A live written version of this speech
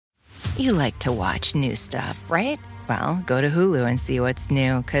You like to watch new stuff, right? Well, go to Hulu and see what's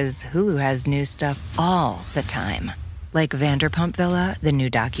new, because Hulu has new stuff all the time. Like Vanderpump Villa, the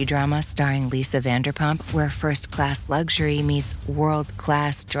new docudrama starring Lisa Vanderpump, where first-class luxury meets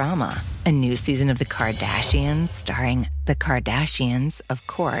world-class drama. A new season of The Kardashians starring The Kardashians, of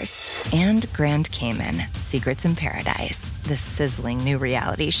course. And Grand Cayman, Secrets in Paradise, the sizzling new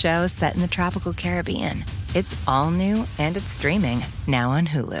reality show set in the tropical Caribbean. It's all new and it's streaming now on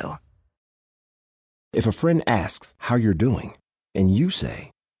Hulu. If a friend asks how you're doing, and you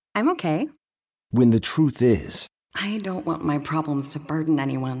say, I'm okay. When the truth is, I don't want my problems to burden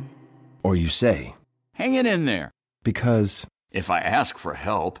anyone. or you say, Hang it in there. because, If I ask for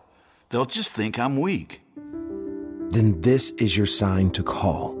help, they'll just think I'm weak. then this is your sign to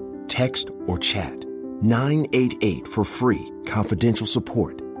call, text, or chat 988 for free, confidential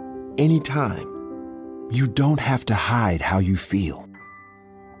support. Anytime. You don't have to hide how you feel.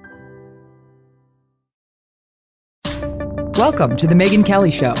 Welcome to The Megyn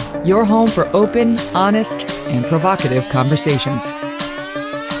Kelly Show, your home for open, honest, and provocative conversations.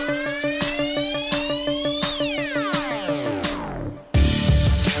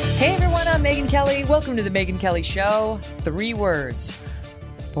 Hey everyone, I'm Megyn Kelly. Welcome to The Megyn Kelly Show. 3 words: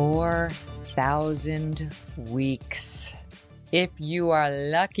 4,000 weeks. If you are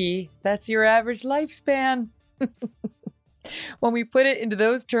lucky, that's your average lifespan. When we put it into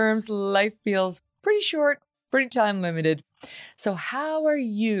those terms, life feels pretty short, pretty time limited. So how are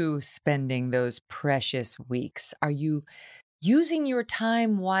you spending those precious weeks? Are you using your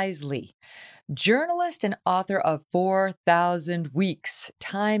time wisely? Journalist and author of 4,000 Weeks,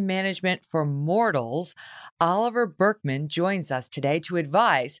 Time Management for Mortals, Oliver Burkeman joins us today to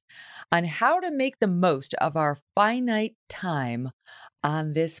advise on how to make the most of our finite time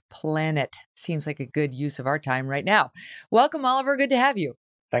on this planet. Seems like a good use of our time right now. Welcome, Oliver. Good to have you.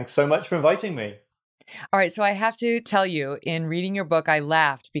 Thanks so much for inviting me. All right, so I have to tell you, in reading your book, I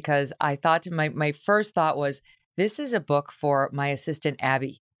laughed because I thought my first thought was, this is a book for my assistant,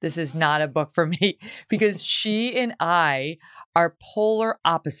 Abby. This is not a book for me, because she and I are polar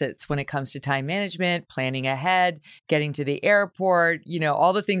opposites when it comes to time management, planning ahead, getting to the airport,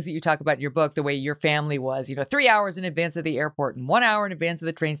 all the things that you talk about in your book, the way your family was, 3 hours in advance of the airport and 1 hour in advance of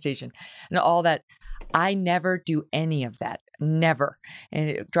the train station and all that. I never do any of that. Never. And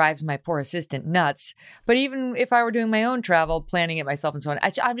it drives my poor assistant nuts. But even if I were doing my own travel, planning it myself and so on,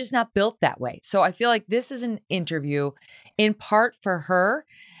 I'm just not built that way. So I feel like this is an interview in part for her.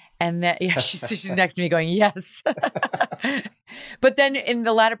 And that, she's next to me going, yes. But then in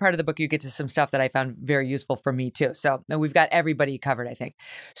the latter part of the book, you get to some stuff that I found very useful for me too. So we've got everybody covered, I think.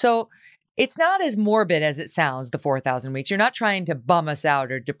 So it's not as morbid as it sounds, the 4,000 weeks. You're not trying to bum us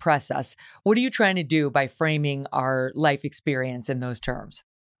out or depress us. What are you trying to do by framing our life experience in those terms?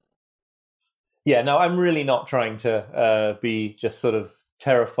 Yeah, no, I'm really not trying to be just sort of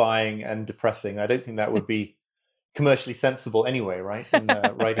terrifying and depressing. I don't think that would be commercially sensible anyway, right? In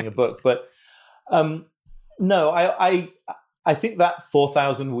writing a book. But no, I think that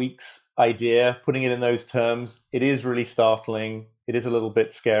 4,000 weeks idea, putting it in those terms, it is really startling. It is a little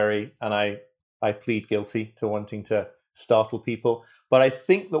bit scary, and I plead guilty to wanting to startle people. But I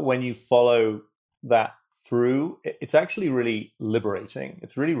think that when you follow that through, it's actually really liberating.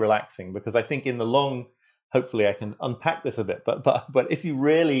 It's really relaxing, because I think in the long, hopefully I can unpack this a bit, but if you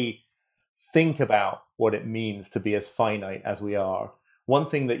really think about what it means to be as finite as we are, one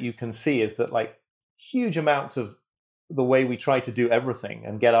thing that you can see is that like huge amounts of the way we try to do everything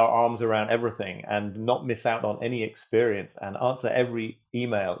and get our arms around everything and not miss out on any experience and answer every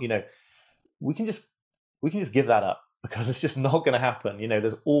email, we can just give that up, because it's just not going to happen.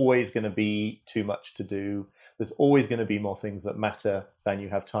 There's always going to be too much to do. There's always going to be more things that matter than you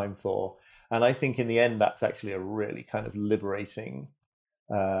have time for. And I think in the end, that's actually a really kind of liberating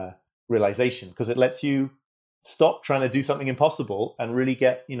realization, because it lets you stop trying to do something impossible and really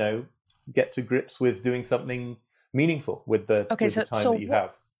get to grips with doing something meaningful with the time that you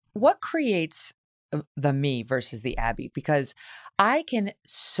have. What creates the me versus the Abby? Because I can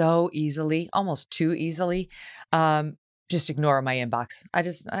so easily, almost too easily, just ignore my inbox.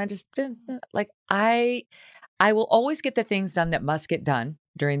 I will always get the things done that must get done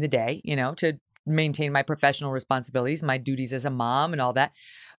during the day, to maintain my professional responsibilities, my duties as a mom and all that.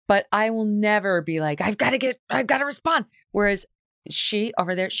 But I will never be like, I've got to respond. Whereas she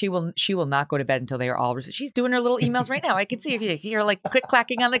over there, she will not go to bed until they are all, she's doing her little emails right now. I can see her like click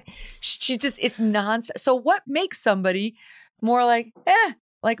clacking on she's just, it's nonstop. So what makes somebody more like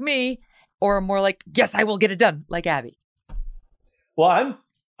me, or more like, yes, I will get it done, like Abby? Well,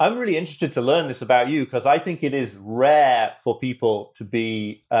 I'm really interested to learn this about you, because I think it is rare for people to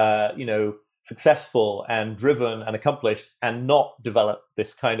be, successful and driven and accomplished and not develop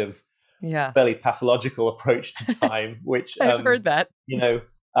this kind of fairly pathological approach to time, which I've heard that.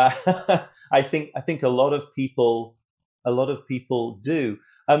 I think a lot of people do.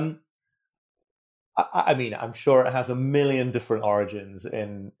 I mean, I'm sure it has a million different origins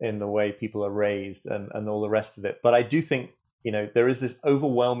in the way people are raised and all the rest of it. But I do think, there is this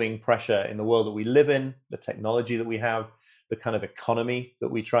overwhelming pressure in the world that we live in, the technology that we have, the kind of economy that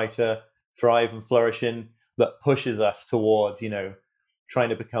we try to thrive and flourish in, that pushes us towards, trying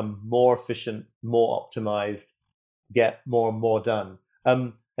to become more efficient, more optimized, get more and more done.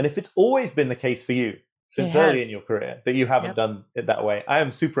 And if it's always been the case for you since early in your career that you haven't done it that way, I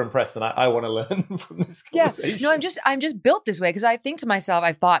am super impressed, and I want to learn from this conversation. Yeah, no, I'm just built this way because I think to myself,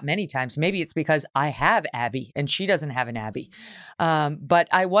 I've thought many times, maybe it's because I have Abby and she doesn't have an Abby. But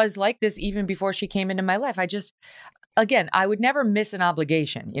I was like this even before she came into my life. Again, I would never miss an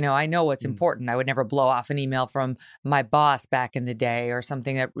obligation. I know what's important. I would never blow off an email from my boss back in the day or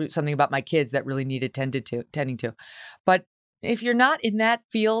something about my kids that really needed tending to. But if you're not in that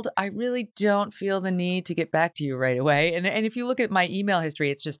field, I really don't feel the need to get back to you right away. And if you look at my email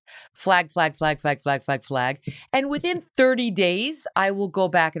history, it's just flag, flag, flag, flag, flag, flag, flag. And within 30 days, I will go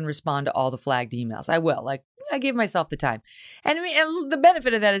back and respond to all the flagged emails. I will. I give myself the time. And I mean, and the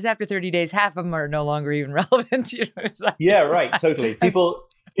benefit of that is after 30 days, half of them are no longer even relevant. Yeah, right. Totally. People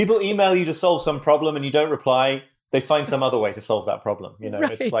email you to solve some problem and you don't reply. They find some other way to solve that problem.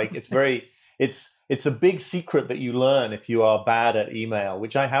 Right. It's a big secret that you learn if you are bad at email,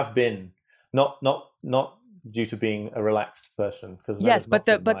 which I have been, not due to being a relaxed person. Yes, but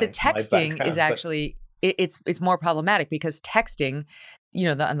the texting is actually it's more problematic because texting,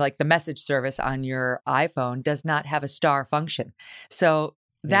 like the message service on your iPhone does not have a star function. So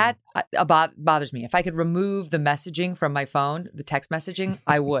that bothers me. If I could remove the messaging from my phone, the text messaging,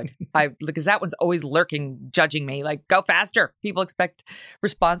 I would. Because that one's always lurking, judging me, like, go faster. People expect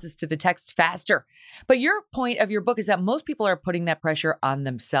responses to the text faster. But your point of your book is that most people are putting that pressure on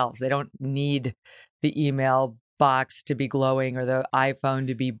themselves. They don't need the email box to be glowing or the iPhone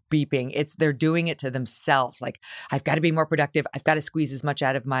to be beeping. They're doing it to themselves. Like, I've got to be more productive. I've got to squeeze as much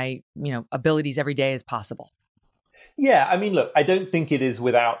out of my, abilities every day as possible. Yeah, I mean, look, I don't think it is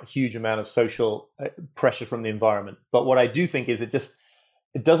without a huge amount of social pressure from the environment. But what I do think is it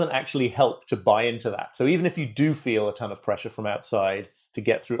doesn't actually help to buy into that. So even if you do feel a ton of pressure from outside to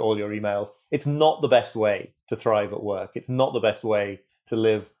get through all your emails, it's not the best way to thrive at work. It's not the best way to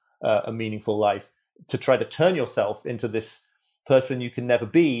live a meaningful life, to try to turn yourself into this person you can never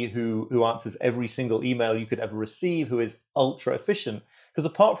be, who answers every single email you could ever receive, who is ultra efficient. Because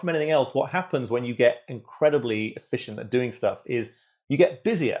apart from anything else, what happens when you get incredibly efficient at doing stuff is you get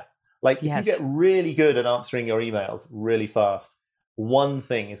busier. If you get really good at answering your emails really fast, one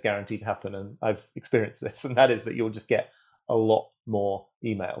thing is guaranteed to happen. And I've experienced this, and that is that you'll just get a lot more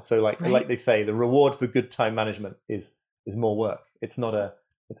emails. So like they say, the reward for good time management is more work. It's not a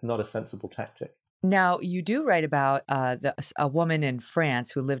sensible tactic. Now, you do write about a woman in France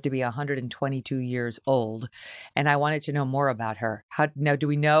who lived to be 122 years old, and I wanted to know more about her. Now, do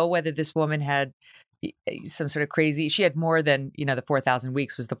we know whether this woman had some sort of crazy? She had more than the 4,000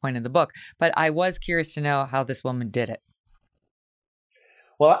 weeks was the point of the book, but I was curious to know how this woman did it.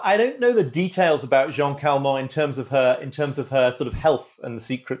 Well, I don't know the details about Jeanne Calment in terms of her sort of health and the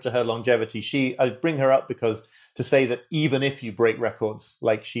secret to her longevity. I bring her up because to say that even if you break records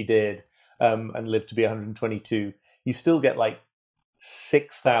like she did, and live to be 122, you still get like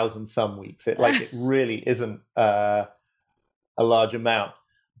 6,000 some weeks. It really isn't a large amount.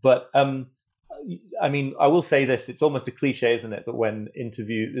 But I mean, I will say this: it's almost a cliche, isn't it? That when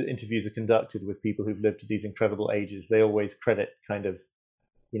interviews are conducted with people who've lived to these incredible ages, they always credit kind of,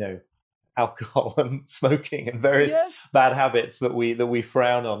 alcohol and smoking and various bad habits that we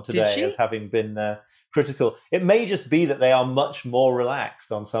frown on today as having been critical. It may just be that they are much more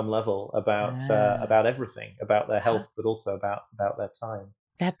relaxed on some level about everything, about their health, but also about their time.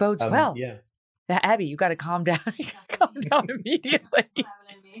 That bodes well. Yeah. Abby, you got to calm down. You got to calm down immediately.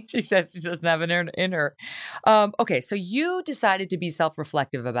 She says she doesn't have it in her. Okay, so you decided to be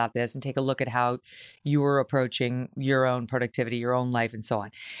self-reflective about this and take a look at how you were approaching your own productivity, your own life, and so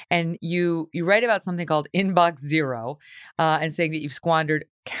on. And you write about something called Inbox Zero, and saying that you've squandered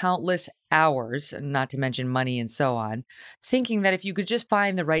countless hours, not to mention money and so on, thinking that if you could just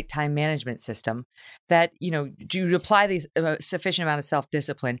find the right time management system, that, you apply the sufficient amount of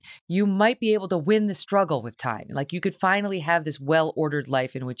self-discipline, you might be able to win the struggle with time. Like you could finally have this well-ordered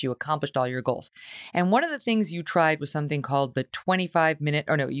life in which you accomplished all your goals. And one of the things you tried was something called the 25-minute,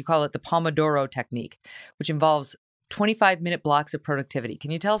 or no, you call it the Pomodoro technique, which involves 25-minute blocks of productivity.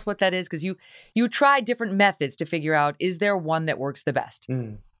 Can you tell us what that is? Because you tried different methods to figure out, is there one that works the best?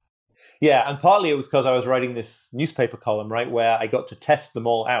 Yeah, and partly it was because I was writing this newspaper column, right, where I got to test them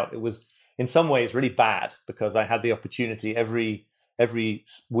all out. It was in some ways really bad because I had the opportunity every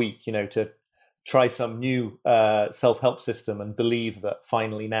week, to try some new self-help system and believe that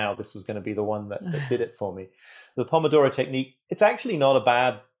finally now this was going to be the one that did it for me. The Pomodoro technique, it's actually not a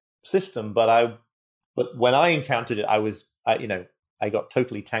bad system, but when I encountered it, I got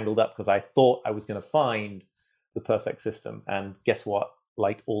totally tangled up because I thought I was going to find the perfect system. And guess what?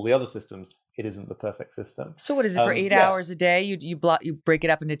 Like all the other systems, it isn't the perfect system. So what is it for 8 hours a day? You break it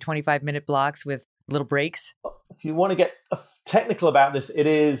up into 25-minute blocks with little breaks? If you want to get technical about this, it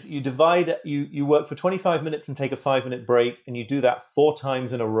is you work for 25 minutes and take a 5-minute break, and you do that 4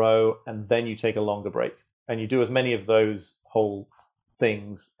 times in a row, and then you take a longer break. And you do as many of those whole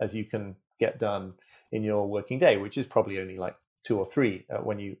things as you can get done in your working day, which is probably only like 2 or 3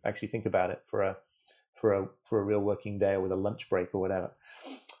 when you actually think about it for a real working day or with a lunch break or whatever.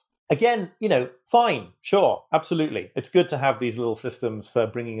 Again, fine, sure, absolutely. It's good to have these little systems for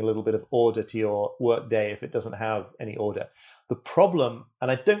bringing a little bit of order to your work day if it doesn't have any order. The problem, and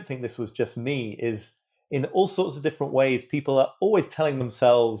I don't think this was just me, is in all sorts of different ways, people are always telling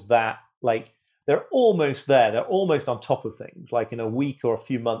themselves that like they're almost there, they're almost on top of things. Like in a week or a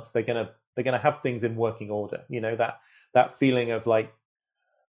few months, they're gonna have things in working order. That feeling of like,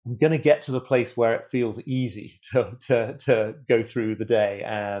 I'm going to get to the place where it feels easy to go through the day,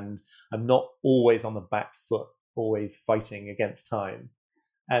 and I'm not always on the back foot, always fighting against time.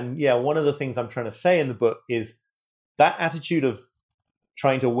 And yeah, one of the things I'm trying to say in the book is that attitude of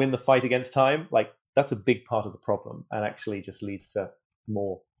trying to win the fight against time, like that's a big part of the problem and actually just leads to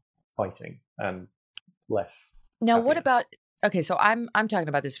more fighting and less. Now, happiness. what about, okay, so I'm talking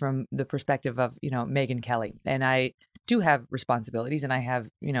about this from the perspective of, Megyn Kelly, and I do have responsibilities, and I have,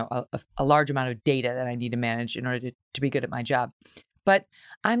 a large amount of data that I need to manage in order to be good at my job. But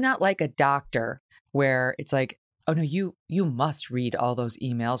I'm not like a doctor where it's like, oh no, you must read all those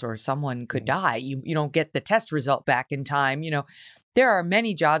emails or someone could die. You don't get the test result back in time. There are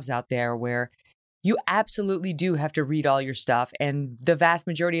many jobs out there where you absolutely do have to read all your stuff, and the vast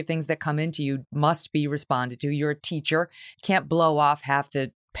majority of things that come into you must be responded to. You're a teacher, can't blow off half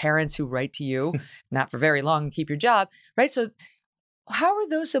the parents who write to you, not for very long, and keep your job, right? So how are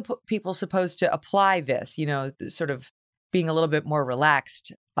those people supposed to apply this, sort of being a little bit more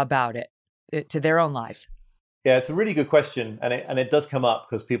relaxed about it to their own lives? Yeah, it's a really good question. And it does come up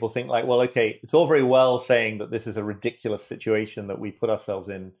because people think like, well, okay, it's all very well saying that this is a ridiculous situation that we put ourselves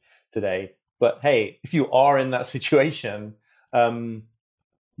in today. But hey, if you are in that situation,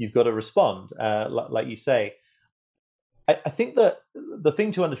 you've got to respond, like you say. I think that the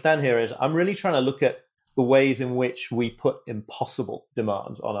thing to understand here is I'm really trying to look at the ways in which we put impossible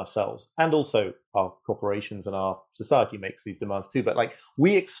demands on ourselves, and also our corporations and our society makes these demands too. But like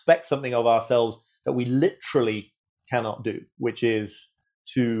we expect something of ourselves that we literally cannot do, which is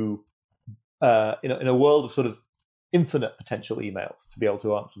to, in a world of sort of infinite potential emails, to be able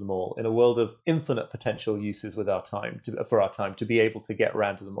to answer them all, in a world of infinite potential uses with our time, for our time, to be able to get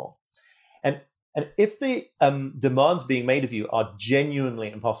around to them all. And if the demands being made of you are genuinely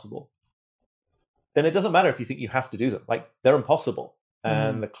impossible, then it doesn't matter if you think you have to do them. Like they're impossible,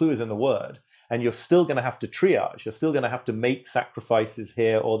 and the clue is in the word. And you're still going to have to triage. You're still going to have to make sacrifices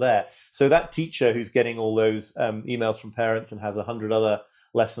here or there. So that teacher who's getting all those emails from parents and has 100 other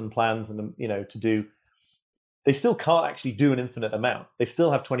lesson plans and to do, they still can't actually do an infinite amount. They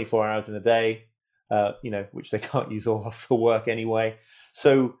still have 24 hours in a day, which they can't use all for work anyway.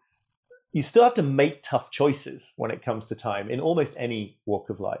 So you still have to make tough choices when it comes to time in almost any walk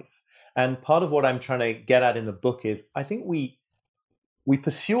of life. And part of what I'm trying to get at in the book is I think we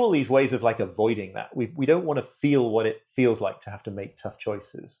pursue all these ways of like avoiding that. We don't want to feel what it feels like to have to make tough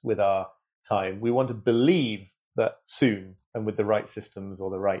choices with our time. We want to believe that soon, and with the right systems or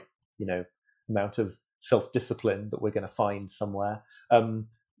the right, amount of self-discipline that we're going to find somewhere,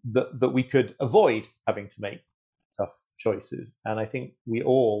 that we could avoid having to make tough choices. And I think we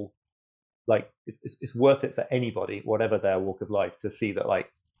all it's worth it for anybody, whatever their walk of life, to see that like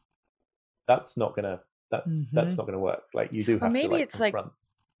that's not gonna work. Like you do have to maybe it's like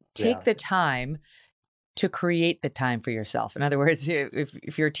take the time to create the time for yourself. In other words,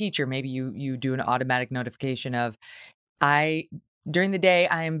 if you're a teacher, maybe you do an automatic notification of, I during the day,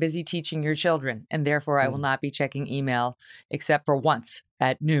 I am busy teaching your children, and therefore I will not be checking email except for once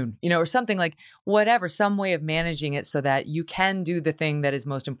at noon, or something like whatever, some way of managing it so that you can do the thing that is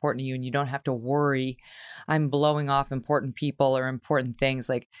most important to you and you don't have to worry I'm blowing off important people or important things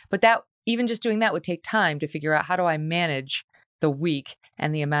but that even just doing that would take time to figure out how do I manage the week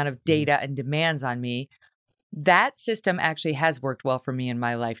and the amount of data and demands on me. That system actually has worked well for me in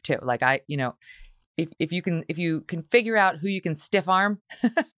my life too. If you can figure out who you can stiff arm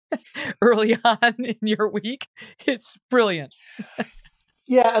early on in your week, it's brilliant.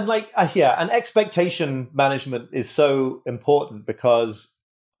 Yeah, and expectation management is so important because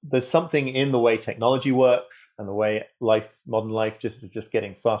there's something in the way technology works and the way modern life is just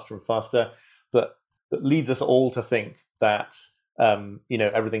getting faster and faster that leads us all to think that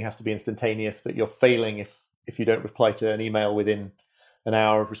everything has to be instantaneous, that you're failing if you don't reply to an email within an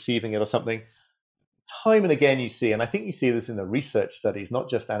hour of receiving it or something. Time and again you see, and I think you see this in the research studies, not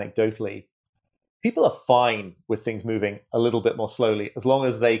just anecdotally, people are fine with things moving a little bit more slowly as long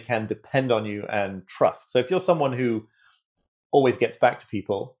as they can depend on you and trust. So if you're someone who always gets back to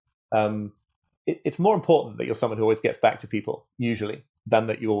people, it's more important that you're someone who always gets back to people, usually, than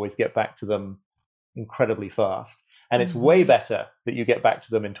that you always get back to them incredibly fast. And it's way better that you get back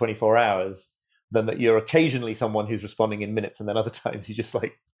to them in 24 hours than that you're occasionally someone who's responding in minutes and then other times you just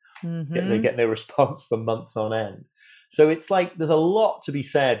they get no response for months on end. So it's there's a lot to be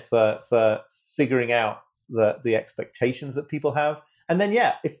said for figuring out the expectations that people have. And then,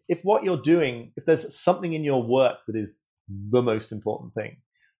 if what you're doing, if there's something in your work that is the most important thing,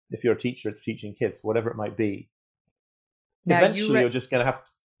 if you're a teacher, it's teaching kids, whatever it might be, now eventually you're just going to have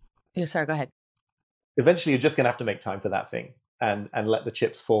to... Yeah, sorry, go ahead. Eventually you're just going to have to make time for that thing and let the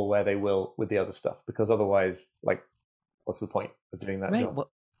chips fall where they will with the other stuff, because otherwise, what's the point of doing that job?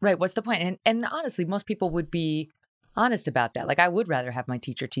 Right. What's the point? And honestly, most people would be honest about that. I would rather have my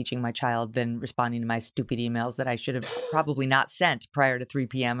teacher teaching my child than responding to my stupid emails that I should have probably not sent prior to 3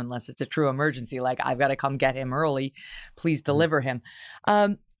 p.m. unless it's a true emergency. I've got to come get him early. Please deliver him.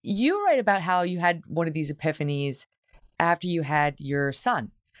 You write about how you had one of these epiphanies after you had your son,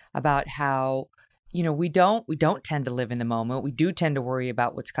 about how we don't tend to live in the moment. We do tend to worry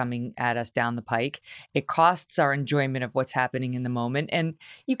about what's coming at us down the pike. It costs our enjoyment of what's happening in the moment. And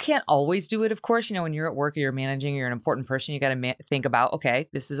you can't always do it, of course. When you're at work or you're managing, you're an important person, you got to think about, okay,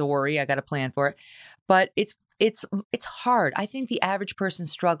 this is a worry. I got to plan for it. But it's hard. I think the average person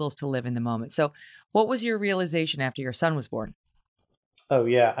struggles to live in the moment. So what was your realization after your son was born? Oh,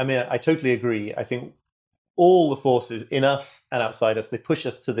 yeah. I mean, I totally agree. I think all the forces in us and outside us, they push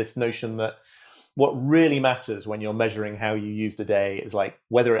us to this notion that what really matters when you're measuring how you used a day is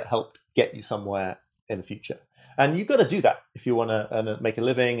whether it helped get you somewhere in the future. And you've got to do that if you want to make a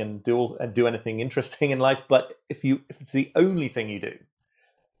living and do anything interesting in life. But if it's the only thing you do,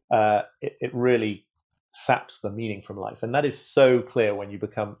 it really saps the meaning from life. And that is so clear when you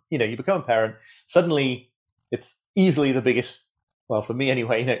become a parent. Suddenly it's easily the biggest, well, for me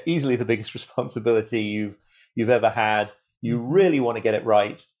anyway, easily the biggest responsibility you've ever had. You really want to get it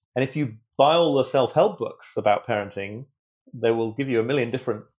right. And if you buy all the self-help books about parenting, they will give you a million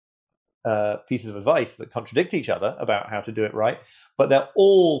different pieces of advice that contradict each other about how to do it right. But they're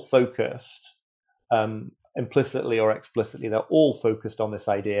all focused, implicitly or explicitly, they're all focused on this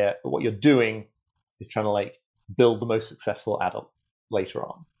idea that what you're doing is trying to build the most successful adult later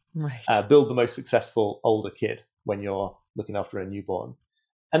on. Right. Build the most successful older kid when you're looking after a newborn.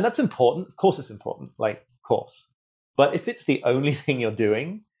 And that's important. Of course it's important, of course. But if it's the only thing you're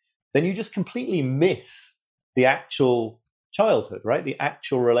doing, then you just completely miss the actual childhood, right? The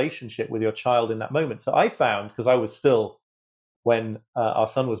actual relationship with your child in that moment. So I found, because I was still, when our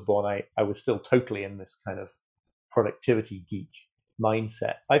son was born, I was still totally in this kind of productivity geek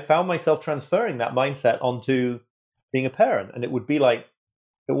mindset. I found myself transferring that mindset onto being a parent. And it wouldn't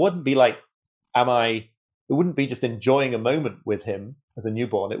be just enjoying a moment with him as a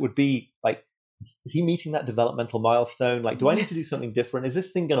newborn. It would be is he meeting that developmental milestone? Do I need to do something different? Is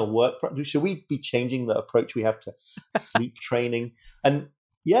this thing going to work? Should we be changing the approach we have to sleep training? And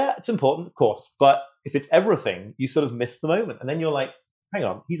yeah, it's important, of course. But if it's everything, you sort of miss the moment. And then you're hang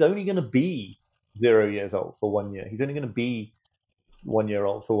on, he's only going to be 0 years old for 1 year. He's only going to be 1 year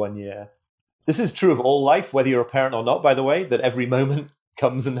old for 1 year. This is true of all life, whether you're a parent or not, by the way, that every moment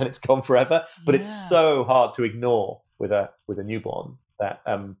comes and then it's gone forever. But it's so hard to ignore with a newborn that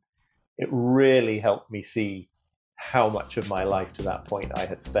it really helped me see how much of my life to that point I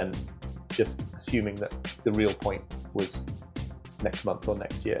had spent just assuming that the real point was next month or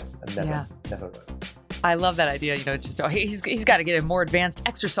next year and never. I love that idea. It's just, he's got to get a more advanced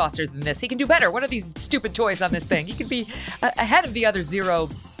extra saucer than this. He can do better. What are these stupid toys on this thing? He could be ahead of the other 0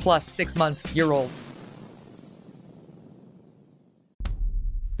 plus 6 months year old.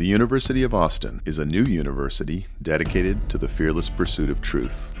 The University of Austin is a new university dedicated to the fearless pursuit of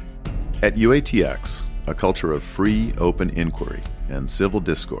truth. At UATX, a culture of free, open inquiry and civil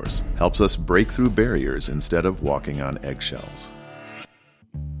discourse helps us break through barriers instead of walking on eggshells.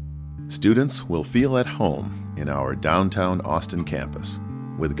 Students will feel at home in our downtown Austin campus.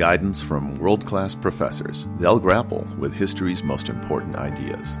 With guidance from world-class professors, they'll grapple with history's most important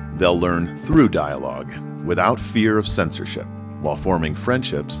ideas. They'll learn through dialogue, without fear of censorship, while forming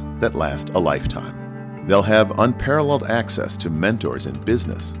friendships that last a lifetime. They'll have unparalleled access to mentors in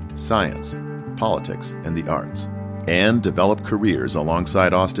business, science, politics, and the arts, and develop careers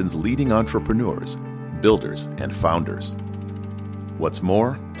alongside Austin's leading entrepreneurs, builders, and founders. What's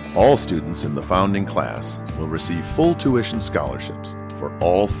more, all students in the founding class will receive full tuition scholarships for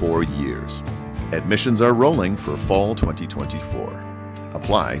all 4 years. Admissions are rolling for fall 2024.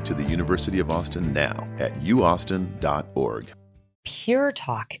 Apply to the University of Austin now at uaustin.org. Pure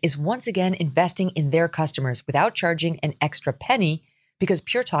Talk is once again investing in their customers without charging an extra penny, because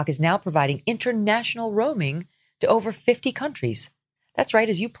Pure Talk is now providing international roaming to over 50 countries. That's right,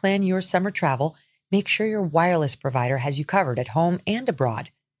 as you plan your summer travel, make sure your wireless provider has you covered at home and abroad.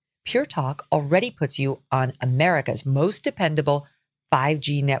 Pure Talk already puts you on America's most dependable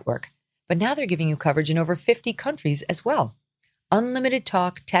 5G network, but now they're giving you coverage in over 50 countries as well. Unlimited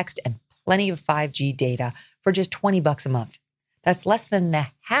talk, text, and plenty of 5G data for just $20 a month. That's less than the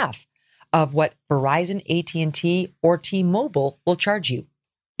half of what Verizon, AT&T, or T-Mobile will charge you.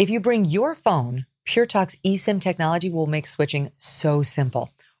 If you bring your phone, Pure Talk's eSIM technology will make switching so simple.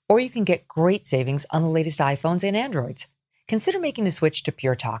 Or you can get great savings on the latest iPhones and Androids. Consider making the switch to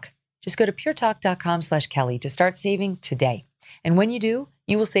Pure Talk. Just go to puretalk.com/Kelly to start saving today. And when you do,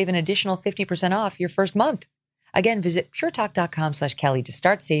 you will save an additional 50% off your first month. Again, visit puretalk.com/Kelly to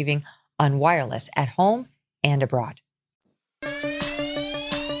start saving on wireless at home and abroad.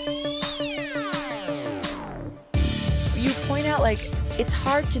 You point out, it's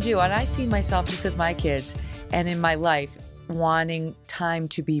hard to do. And I see myself just with my kids and in my life wanting time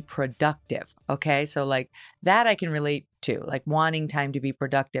to be productive. Okay. So that I can relate to, wanting time to be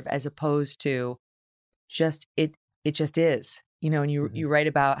productive as opposed to just, it just is, and you write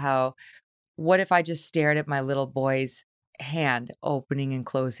about how, what if I just stared at my little boy's hand opening and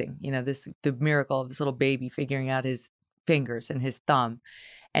closing, the miracle of this little baby figuring out his fingers and his thumb,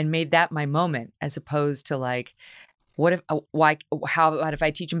 and made that my moment, as opposed to what if, how about if I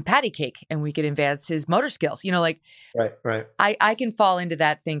teach him patty cake and we could advance his motor skills? Right. I can fall into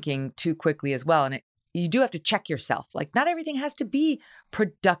that thinking too quickly as well. And you do have to check yourself. Not everything has to be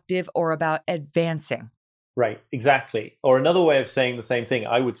productive or about advancing. Right, exactly. Or another way of saying the same thing,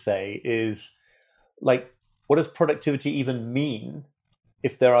 I would say, is what does productivity even mean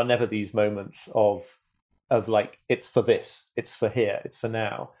if there are never these moments of it's for this, it's for here, it's for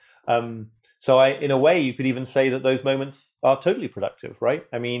now. So in a way, you could even say that those moments are totally productive, right?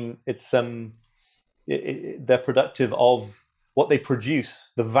 I mean, it's they're productive of what they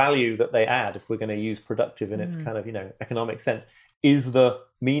produce, the value that they add. If we're going to use productive in its kind of economic sense, is the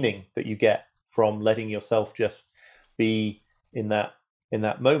meaning that you get from letting yourself just be in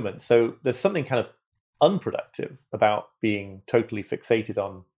that moment. So there's something kind of unproductive about being totally fixated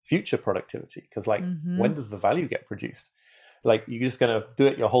on future productivity, because when does the value get produced? You're just going to do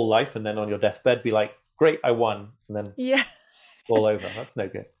it your whole life and then on your deathbed be like, great, I won, and then all over. That's no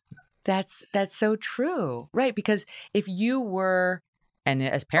good. That's so true. Right. Because if you were, and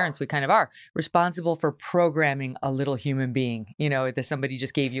as parents, we kind of are responsible for programming a little human being, that somebody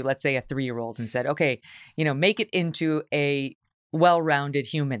just gave you, let's say, a 3-year-old and said, okay, make it into a well-rounded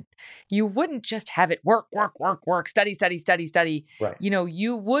human. You wouldn't just have it work, study. Right.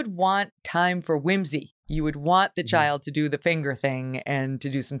 You would want time for whimsy. You would want the child to do the finger thing and to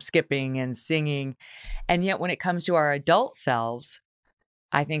do some skipping and singing. And yet when it comes to our adult selves,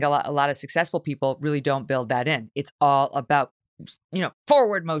 I think a lot of successful people really don't build that in. It's all about,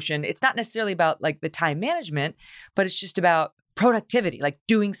 forward motion. It's not necessarily about the time management, but it's just about productivity,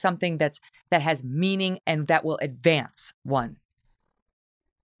 doing something that has meaning and that will advance one.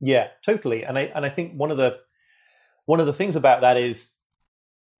 Yeah, totally. And I think one of the things about that is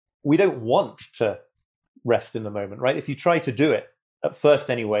we don't want to rest in the moment, right? If you try to do it at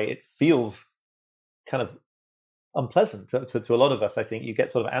first anyway, it feels kind of unpleasant to a lot of us. I think you get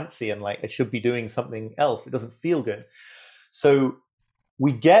sort of antsy and I should be doing something else. It doesn't feel good. So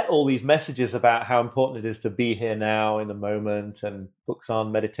we get all these messages about how important it is to be here now in the moment, and books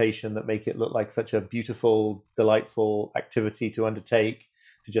on meditation that make it look like such a beautiful, delightful activity to undertake,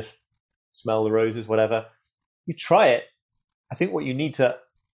 to just smell the roses, whatever. You try it. I think what you need to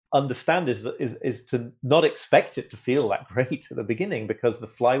understand is to not expect it to feel that great at the beginning, because the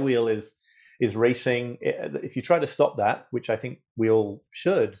flywheel is racing. If you try to stop that, which I think we all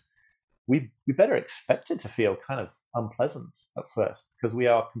should, we better expect it to feel kind of unpleasant at first, because we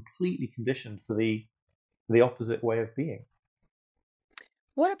are completely conditioned for the opposite way of being.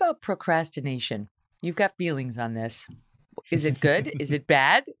 What about procrastination? You've got feelings on this. Is it good? Is it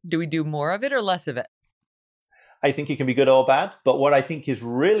bad? Do we do more of it or less of it? I think it can be good or bad, but what I think is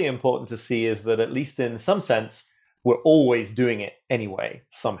really important to see is that, at least in some sense, we're always doing it anyway,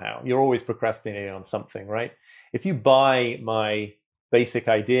 somehow. You're always procrastinating on something, right? If you buy my basic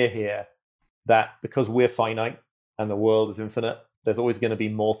idea here that because we're finite and the world is infinite, there's always going to be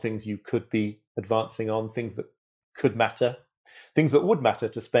more things you could be advancing on, things that could matter, things that would matter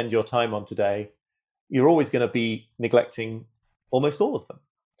to spend your time on today, you're always going to be neglecting almost all of them.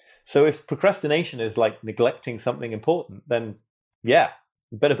 So if procrastination is like neglecting something important, then yeah,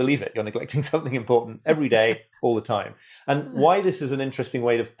 you better believe it. You're neglecting something important every day, all the time. And why this is an interesting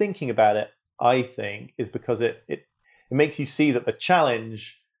way of thinking about it, I think, is because it makes you see that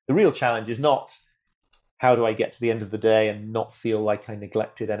the real challenge is not how do I get to the end of the day and not feel like I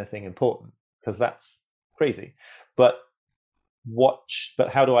neglected anything important, because that's crazy. But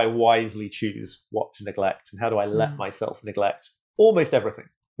how do I wisely choose what to neglect, and how do I let myself neglect almost everything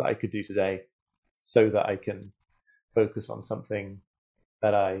that I could do today, so that I can focus on something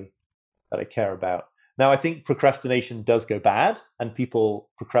that I care about. Now, I think procrastination does go bad, and people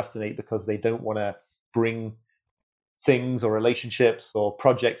procrastinate because they don't want to bring things or relationships or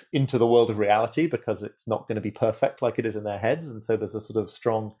projects into the world of reality, because it's not going to be perfect like it is in their heads. And so there's a sort of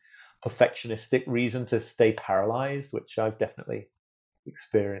strong perfectionistic reason to stay paralyzed, which I've definitely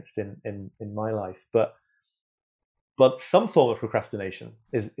experienced in my life. But some form of procrastination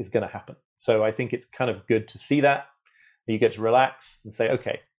is going to happen. So I think it's kind of good to see that. You get to relax and say,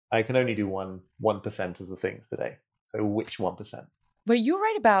 okay, I can only do 1% of the things today. So which 1%? But you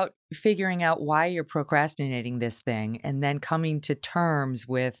write about figuring out why you're procrastinating this thing, and then coming to terms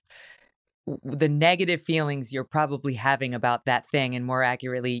with the negative feelings you're probably having about that thing, and more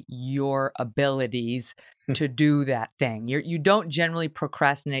accurately, your abilities to do that thing. You don't generally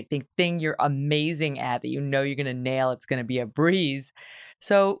procrastinate the thing you're amazing at, that you know you're going to nail, it's going to be a breeze.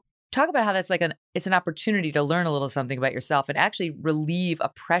 So talk about how that's it's an opportunity to learn a little something about yourself and actually relieve a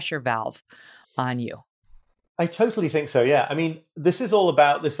pressure valve on you. I totally think so, yeah. I mean, this is all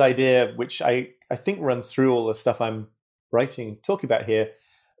about this idea, which I think runs through all the stuff I'm talking about here.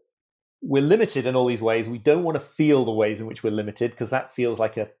 We're limited in all these ways. We don't want to feel the ways in which we're limited, because that feels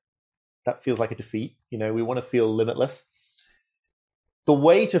like a defeat. You know, we want to feel limitless. The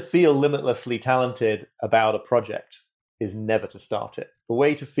way to feel limitlessly talented about a project is never to start it. The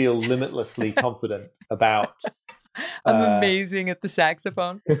way to feel limitlessly confident about I'm amazing at the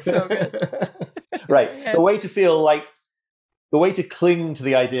saxophone. So good. Right. The way to cling to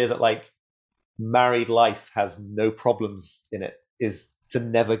the idea that like married life has no problems in it is to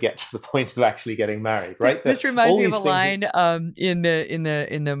never get to the point of actually getting married, right? This reminds me of a line in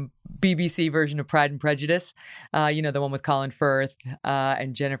the BBC version of Pride and Prejudice, the one with Colin Firth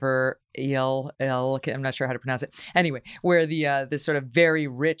and Jennifer Eel. I'm not sure how to pronounce it. Anyway, where this sort of very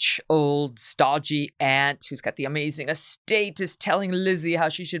rich, old, stodgy aunt who's got the amazing estate is telling Lizzie how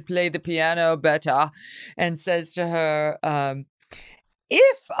she should play the piano better, and says to her,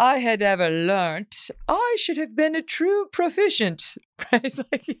 if I had ever learnt, I should have been a true proficient. It's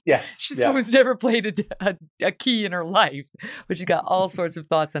like, yes, she's almost never played a key in her life, but she's got all sorts of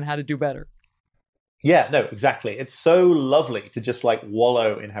thoughts on how to do better. Yeah, no, exactly. It's so lovely to just like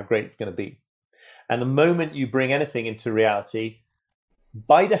wallow in how great it's going to be. And the moment you bring anything into reality,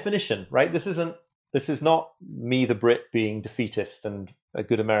 by definition, right? This is not me, the Brit, being defeatist, and a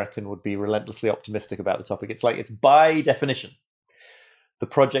good American would be relentlessly optimistic about the topic. It's like, it's by definition, the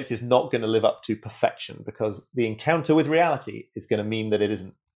project is not going to live up to perfection, because the encounter with reality is going to mean that it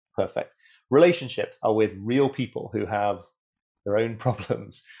isn't perfect. Relationships are with real people who have their own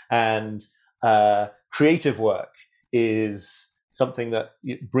problems, and creative work is something that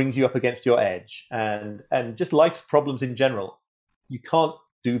brings you up against your edge, and just life's problems in general, you can't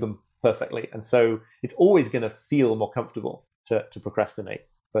do them perfectly, and so it's always going to feel more comfortable to procrastinate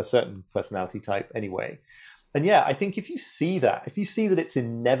for a certain personality type anyway. And yeah, I think if you see that it's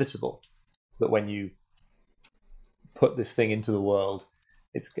inevitable that when you put this thing into the world,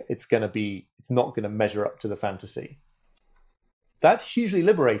 it's not going to measure up to the fantasy, that's hugely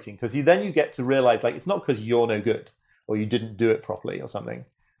liberating, because you get to realize, like, it's not because you're no good or you didn't do it properly or something.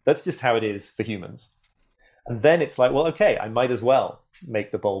 That's just how it is for humans. And then it's like, well, okay, I might as well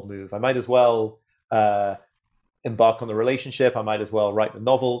make the bold move. I might as well embark on the relationship. I might as well write the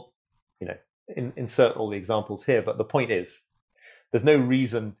novel. Insert all the examples here. But the point is, there's no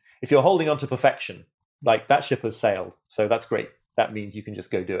reason, if you're holding on to perfection, like, that ship has sailed. So that's great. That means you can just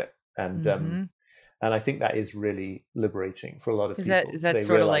go do it. And and I think that is really liberating for a lot of people. Is that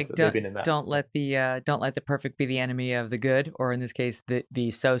sort of like, don't let the perfect be the enemy of the good, or in this case,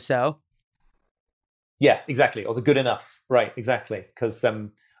 the so-so? Yeah, exactly. Or the good enough. Right, exactly. Because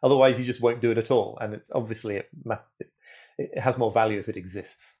otherwise you just won't do it at all. And it's obviously it has more value if it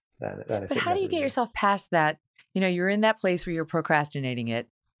exists than if But it how do you never get exists. yourself past that? You're in that place where you're procrastinating it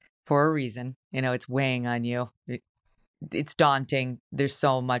for a reason. It's weighing on you. It's daunting. There's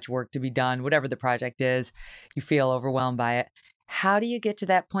so much work to be done. Whatever the project is, you feel overwhelmed by it. How do you get to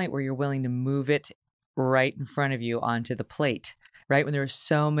that point where you're willing to move it right in front of you onto the plate, right? When there are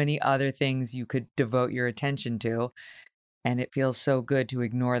so many other things you could devote your attention to, and it feels so good to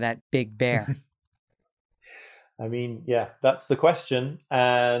ignore that big bear. I mean, yeah, that's the question.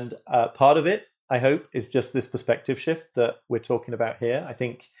 And part of it, I hope, is just this perspective shift that we're talking about here. I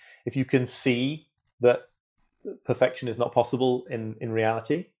think if you can see that perfection is not possible in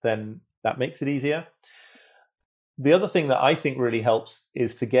reality, then that makes it easier. The other thing that I think really helps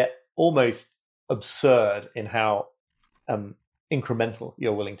is to get almost absurd in how incremental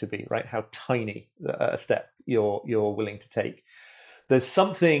you're willing to be, right? How tiny a step you're willing to take. There's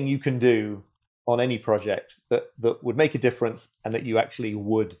something you can do on any project that would make a difference and that you actually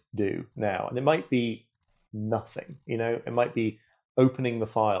would do now. And it might be nothing, it might be opening the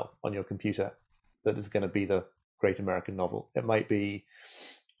file on your computer that is going to be the great American novel. It might be,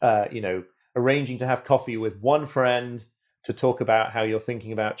 arranging to have coffee with one friend to talk about how you're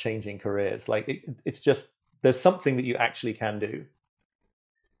thinking about changing careers. Like, it's just, there's something that you actually can do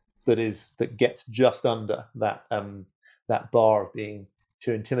that gets just under that bar of being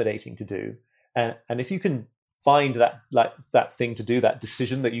too intimidating to do. And if you can find that thing to do, that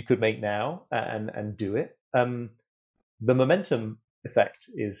decision that you could make now and do it, the momentum effect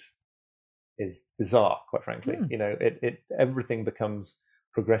is bizarre, quite frankly. Everything becomes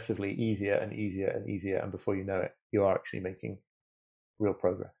progressively easier and easier and easier, and before you know it, you are actually making real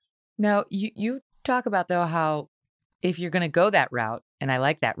progress. Now, you talk about, though, how if you're going to go that route, and I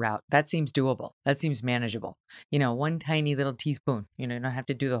like that route, that seems doable. That seems manageable. One tiny little teaspoon. You don't have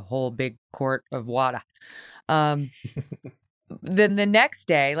to do the whole big quart of water. Then the next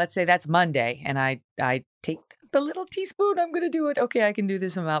day, let's say that's Monday, and I take the little teaspoon, I'm going to do it. Okay, I can do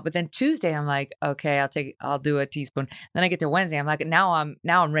this amount. But then Tuesday, I'm like, okay, I'll do a teaspoon. Then I get to Wednesday, I'm like, now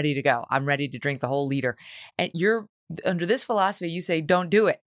I'm ready to go. I'm ready to drink the whole liter. And you're under this philosophy, you say, don't do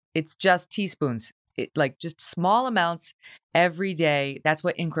it. It's just teaspoons. Like just small amounts every day. That's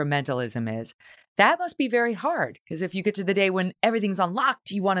what incrementalism is. That must be very hard, because if you get to the day when everything's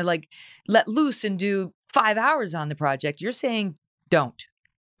unlocked, you want to like let loose and do 5 hours on the project. You're saying don't.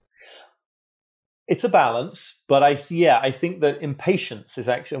 It's a balance, but I think that impatience is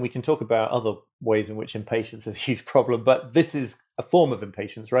actually, and we can talk about other ways in which impatience is a huge problem, but this is a form of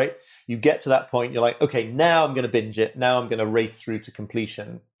impatience, right? You get to that point, you're like, okay, now I'm going to binge it. Now I'm going to race through to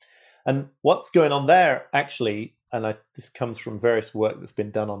completion. And what's going on there, actually, and this comes from various work that's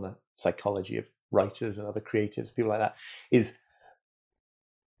been done on the psychology of writers and other creatives, people like that, is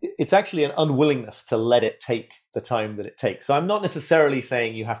it's actually an unwillingness to let it take the time that it takes. So I'm not necessarily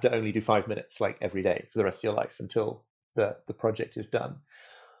saying you have to only do 5 minutes like every day for the rest of your life until the project is done.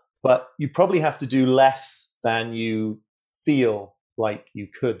 But you probably have to do less than you feel like you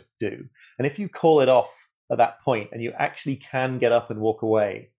could do. And if you call it off at that point and you actually can get up and walk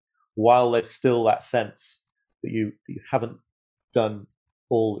away while there's still that sense that you haven't done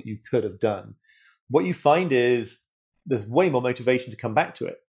all that you could have done, what you find is there's way more motivation to come back to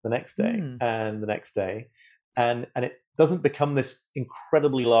it the next day and the next day. And it doesn't become this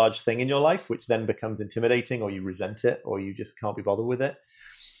incredibly large thing in your life, which then becomes intimidating, or you resent it, or you just can't be bothered with it.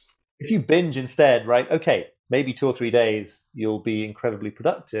 If you binge instead, right, okay, maybe 2 or 3 days, you'll be incredibly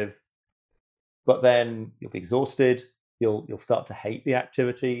productive, but then you'll be exhausted. You'll start to hate the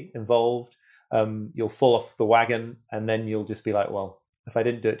activity involved. You'll fall off the wagon, and then you'll just be like, well, if I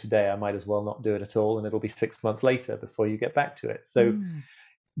didn't do it today, I might as well not do it at all. And it'll be 6 months later before you get back to it. So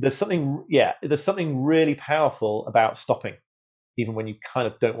there's something really powerful about stopping, even when you kind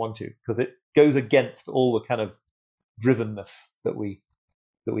of don't want to, because it goes against all the kind of drivenness that we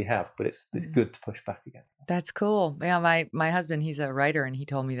have. But it's good to push back against that. That's cool. Yeah, my husband, he's a writer, and he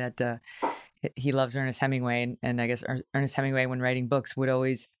told me that he loves Ernest Hemingway, and I guess Ernest Hemingway, when writing books, would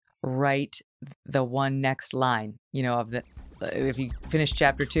always write the one next line, of the, if he finished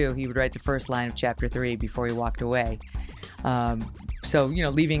chapter 2, he would write the first line of chapter 3 before he walked away. So,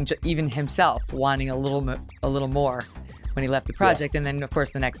 leaving even himself wanting a little more when he left the project. And then, of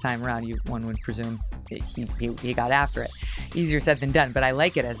course, the next time around, one would presume he got after it. Easier said than done, but I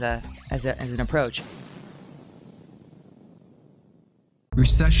like it as an approach.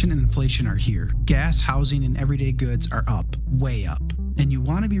 Recession and inflation are here. Gas, housing, and everyday goods are up, way up. And you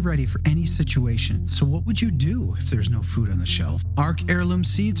want to be ready for any situation. So what would you do if there's no food on the shelf? ARC Heirloom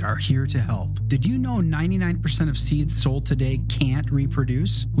Seeds are here to help. Did you know 99% of seeds sold today can't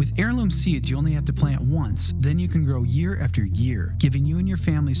reproduce? With Heirloom Seeds, you only have to plant once. Then you can grow year after year, giving you and your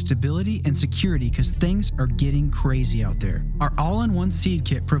family stability and security because things are getting crazy out there. Our all-in-one seed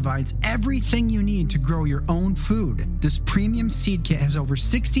kit provides everything you need to grow your own food. This premium seed kit has over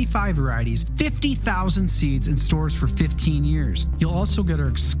 65 varieties, 50,000 seeds in stores for 15 years. You'll also get our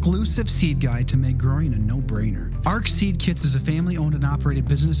exclusive seed guide to make growing a no-brainer. ARC Seed Kits is a family-owned and operated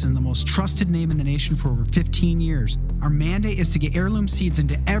business and the most trusted name in the nation for over 15 years. Our mandate is to get heirloom seeds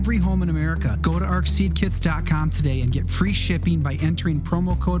into every home in America. Go to arcseedkits.com today and get free shipping by entering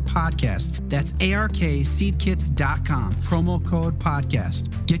promo code podcast. That's ARKseedkits.com, promo code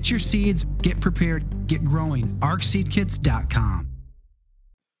podcast. Get your seeds, get prepared, get growing. arcseedkits.com.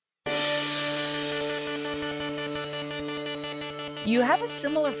 You have a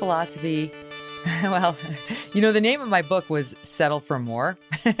similar philosophy. Well, the name of my book was Settle for More.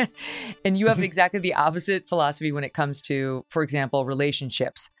 And you have exactly the opposite philosophy when it comes to, for example,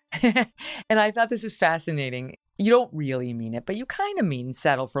 relationships. And I thought this is fascinating. You don't really mean it, but you kind of mean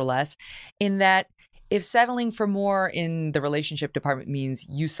settle for less, in that if settling for more in the relationship department means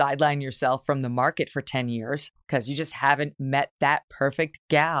you sideline yourself from the market for 10 years because you just haven't met that perfect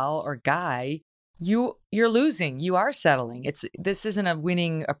gal or guy, you're losing. You are settling. This isn't a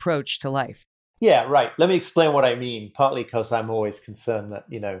winning approach to life. Yeah, right. Let me explain what I mean. Partly because I'm always concerned that,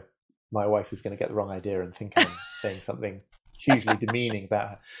 my wife is going to get the wrong idea and think I'm saying something hugely demeaning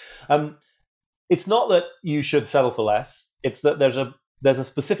about her. It's not that you should settle for less. It's that there's a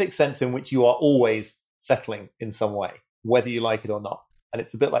specific sense in which you are always settling in some way, whether you like it or not. And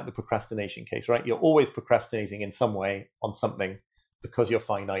it's a bit like the procrastination case, right? You're always procrastinating in some way on something because you're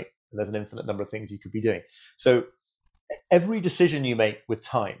finite. And there's an infinite number of things you could be doing. So every decision you make with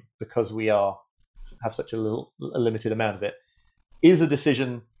time, because we have such a limited amount of it, is a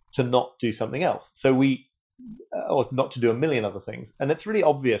decision to not do something else. So or not to do a million other things. And it's really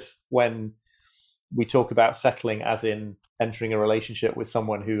obvious when we talk about settling as in entering a relationship with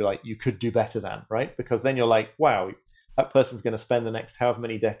someone who you could do better than, right? Because then you're like, wow, that person's going to spend the next however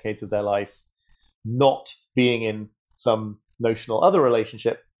many decades of their life not being in some notional other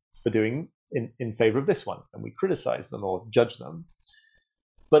relationship for doing in favor of this one, and we criticize them or judge them.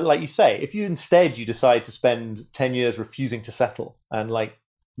 But like you say, if you decide to spend 10 years refusing to settle and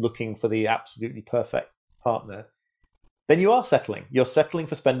looking for the absolutely perfect partner, then you are settling. You're settling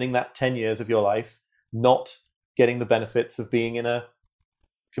for spending that 10 years of your life not getting the benefits of being in a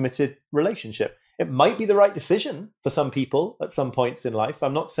committed relationship. It might be the right decision for some people at some points in life.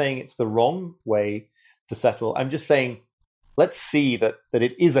 I'm not saying it's the wrong way to settle. I'm just saying, let's see that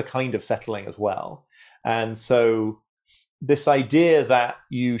it is a kind of settling as well. And so this idea that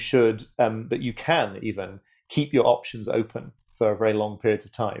you should, that you can even keep your options open for very long periods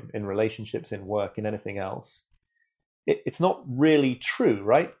of time in relationships, in work, in anything else, it's not really true,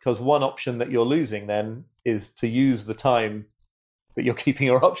 right? Because one option that you're losing then is to use the time that you're keeping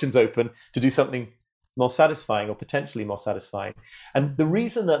your options open to do something more satisfying or potentially more satisfying. And the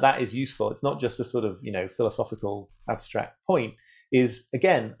reason that is useful, it's not just a sort of, philosophical abstract point, is,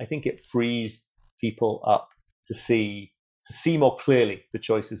 again, I think it frees people up to see more clearly the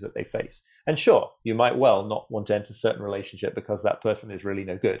choices that they face. And sure, you might well not want to enter a certain relationship because that person is really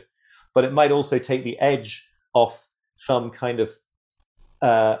no good. But it might also take the edge off some kind of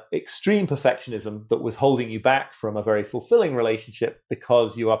extreme perfectionism that was holding you back from a very fulfilling relationship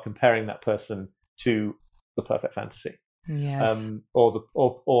because you are comparing that person to the perfect fantasy. Yes. Or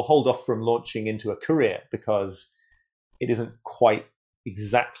hold off from launching into a career because it isn't quite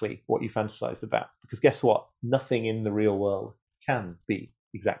exactly what you fantasized about. Because guess what? Nothing in the real world can be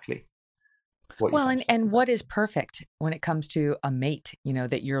exactly what you fantasized and about. what is perfect when it comes to a mate,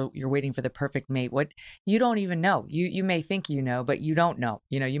 that you're waiting for the perfect mate. What you don't even know. You may think you know, but you don't know.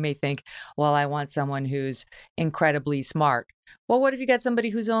 You may think, well, I want someone who's incredibly smart. Well, what if you get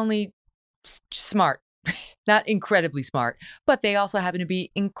somebody who's only smart, not incredibly smart, but they also happen to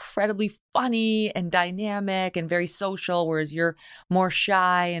be incredibly funny and dynamic and very social, whereas you're more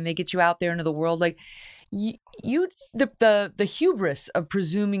shy and they get you out there into the world. Like the hubris of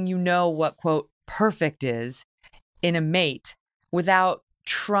presuming you know what, quote, perfect is in a mate without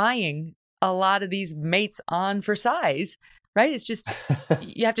trying a lot of these mates on for size, right? It's just,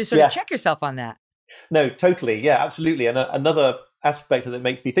 you have to sort of check yourself on that. No, totally. Yeah, absolutely. And another aspect that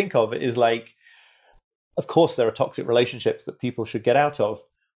makes me think of it is like, of course, there are toxic relationships that people should get out of,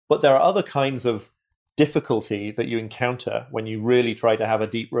 but there are other kinds of difficulty that you encounter when you really try to have a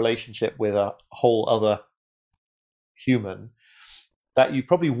deep relationship with a whole other human that you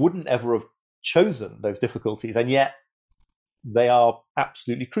probably wouldn't ever have chosen those difficulties. And yet they are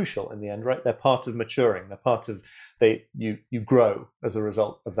absolutely crucial in the end, right? They're part of maturing. They're part of, you grow as a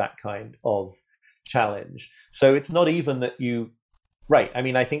result of that kind of challenge. So it's not even that right. I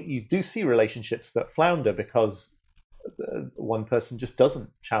mean, I think you do see relationships that flounder because one person just doesn't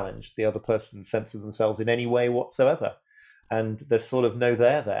challenge the other person's sense of themselves in any way whatsoever. And there's sort of no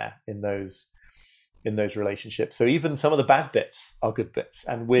there in those relationships. So even some of the bad bits are good bits.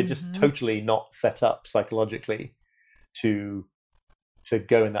 And we're just totally not set up psychologically to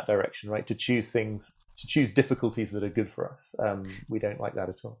go in that direction, right? To choose difficulties that are good for us. We don't like that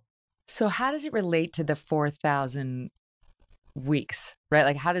at all. So how does it relate to the 4,000 weeks, right?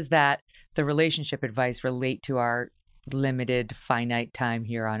 Like how does the relationship advice relate to our limited finite time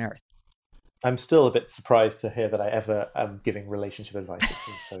here on Earth? I'm still a bit surprised to hear that I ever am giving relationship advice.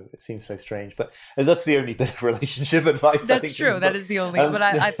 It seems so strange, but that's the only bit of relationship advice. That's true. That is the only, but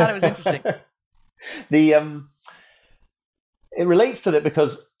I thought it was interesting. It relates to that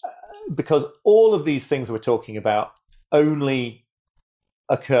because all of these things we're talking about only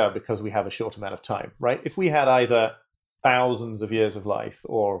occur because we have a short amount of time, right? If we had either thousands of years of life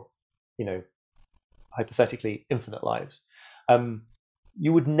or, hypothetically infinite lives,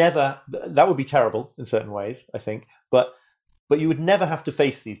 you would never, that would be terrible in certain ways, I think, but you would never have to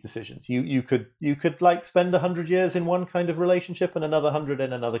face these decisions. You could like spend 100 years in one kind of relationship and another 100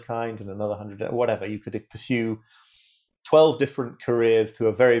 in another kind and another 100, whatever. You could pursue 12 different careers to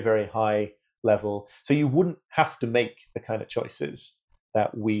a very, very high level. So you wouldn't have to make the kind of choices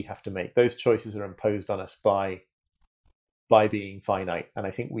that we have to make. Those choices are imposed on us by being finite. And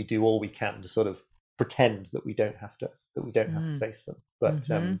I think we do all we can to sort of pretend that we don't have to face them. But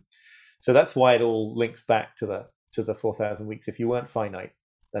so that's why it all links back to the 4,000 weeks. If you weren't finite,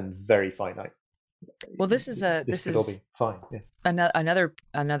 then very finite. Well, this could all be fine. Yeah.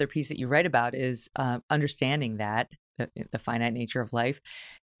 Another piece that you write about is understanding that the finite nature of life,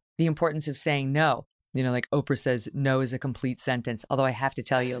 the importance of saying no. Like Oprah says, no is a complete sentence. Although I have to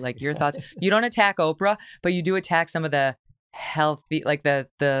tell you, like your thoughts, you don't attack Oprah, but you do attack some of the healthy, like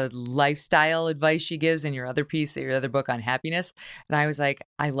the lifestyle advice she gives in your other book on happiness. And I was like,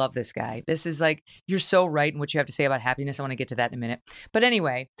 I love this guy. This is like, you're so right in what you have to say about happiness. I want to get to that in a minute. But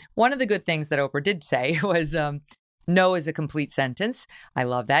anyway, one of the good things that Oprah did say was, no is a complete sentence. I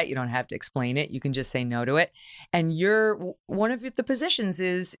love that. You don't have to explain it. You can just say no to it. And one of the positions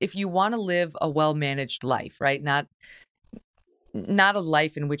is if you want to live a well-managed life, right? Not a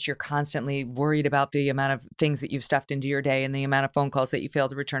life in which you're constantly worried about the amount of things that you've stuffed into your day and the amount of phone calls that you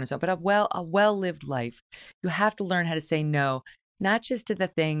failed to return and so on, but a well-lived life. You have to learn how to say no, not just to the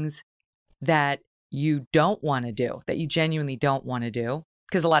things that you don't want to do, that you genuinely don't want to do.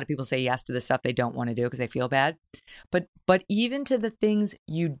 Because a lot of people say yes to the stuff they don't want to do because they feel bad. But even to the things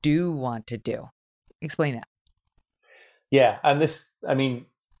you do want to do. Explain that. Yeah. And that's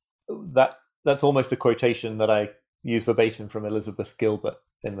almost a quotation that I use verbatim from Elizabeth Gilbert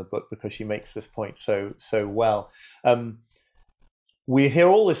in the book because she makes this point so well. We hear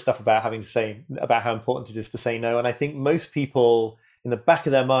all this stuff about about how important it is to say no. And I think most people in the back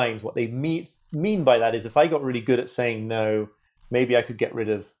of their minds, what they mean by that is if I got really good at saying no, maybe I could get rid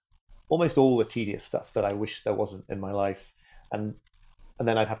of almost all the tedious stuff that I wish there wasn't in my life. And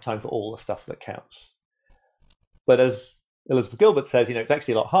then I'd have time for all the stuff that counts. But as Elizabeth Gilbert says, it's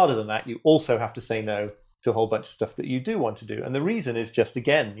actually a lot harder than that. You also have to say no to a whole bunch of stuff that you do want to do. And the reason is just,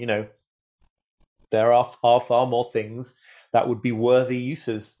 again, there are far more things that would be worthy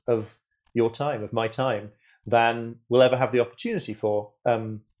uses of your time, of my time, than we'll ever have the opportunity for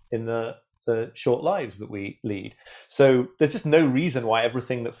in the short lives that we lead. So there's just no reason why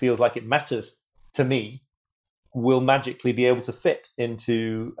everything that feels like it matters to me will magically be able to fit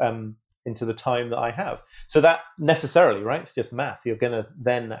into the time that I have. So that necessarily, right? It's just math. You're going to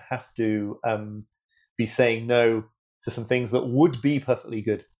then have to be saying no to some things that would be perfectly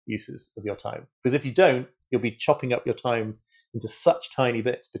good uses of your time. Because if you don't, you'll be chopping up your time into such tiny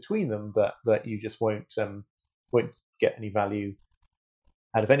bits between them that you just won't get any value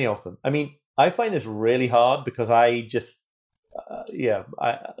out of any of them. I mean, I find this really hard because I just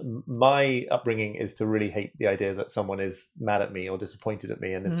my upbringing is to really hate the idea that someone is mad at me or disappointed at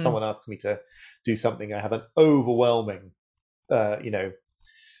me, and if someone asks me to do something, I have an overwhelming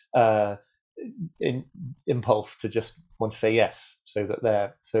impulse to just want to say yes so that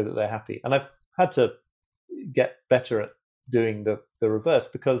they're happy. And I've had to get better at doing the reverse,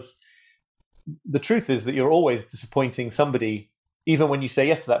 because the truth is that you're always disappointing somebody. Even when you say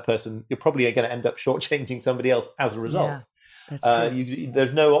yes to that person, you're probably going to end up shortchanging somebody else as a result. Yeah, that's true.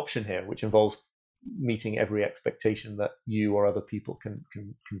 There's no option here which involves meeting every expectation that you or other people can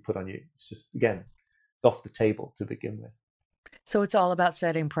put on you. It's just, again, it's off the table to begin with. So it's all about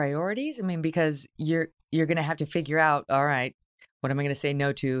setting priorities. I mean, because you're going to have to figure out, all right, what am I going to say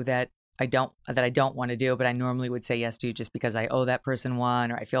no to that I don't want to do, but I normally would say yes to just because I owe that person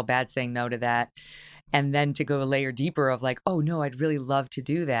one, or I feel bad saying no to that. And then to go a layer deeper of like, oh no, I'd really love to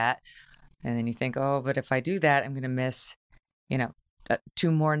do that. And then you think, oh, but if I do that, I'm going to miss,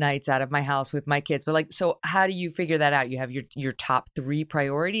 2 more nights out of my house with my kids. But like, so how do you figure that out? You have your top 3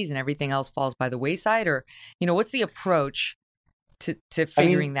 priorities and everything else falls by the wayside, or, what's the approach to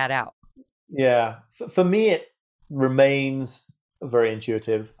figuring that out? Yeah. For me, it remains very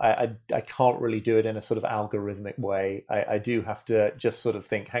intuitive. I can't really do it in a sort of algorithmic way. I do have to just sort of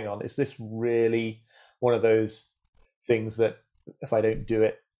think, hang on, is this really one of those things that if I don't do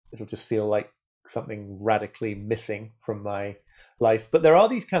it, it'll just feel like something radically missing from my life? But there are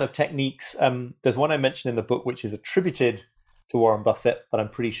these kind of techniques. There's one I mentioned in the book, which is attributed to Warren Buffett, but I'm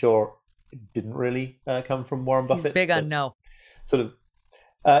pretty sure it didn't really come from Warren Buffett. He's big on no. Sort of,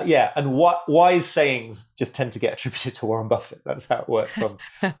 and wise sayings just tend to get attributed to Warren Buffett. That's how it works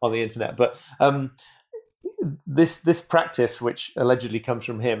on the internet. But this practice, which allegedly comes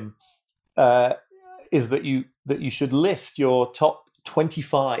from him, is that you should list your top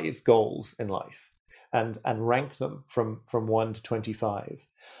 25 goals in life and rank them from 1 to 25,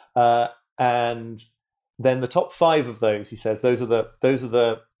 and then the top 5 of those, he says, those are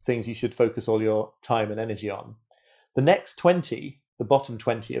the things you should focus all your time and energy on. The next 20, the bottom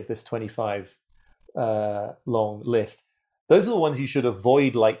 20 of this 25 long list, those are the ones you should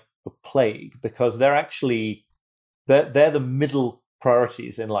avoid like the plague, because they're the middle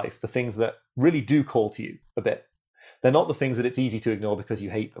priorities in life, the things that really do call to you a bit. They're not the things that it's easy to ignore because you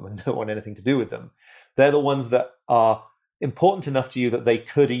hate them and don't want anything to do with them. They're the ones that are important enough to you that they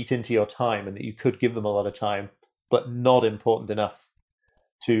could eat into your time and that you could give them a lot of time, but not important enough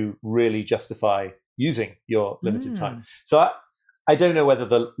to really justify using your limited time. So I don't know whether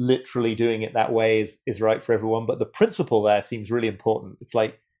the literally doing it that way is right for everyone, but the principle there seems really important. It's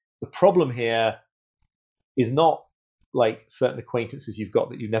like the problem here is not like certain acquaintances you've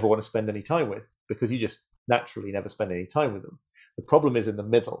got that you never want to spend any time with, because you just naturally never spend any time with them. The problem is in the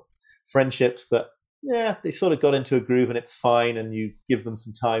middle. Friendships that, they sort of got into a groove and it's fine and you give them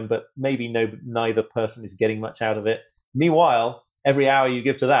some time, but maybe neither person is getting much out of it. Meanwhile, every hour you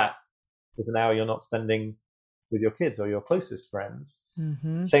give to that is an hour you're not spending with your kids or your closest friends.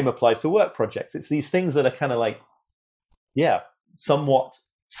 Mm-hmm. Same applies to work projects. It's these things that are kind of like, somewhat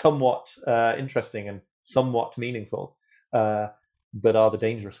interesting and somewhat meaningful, that are the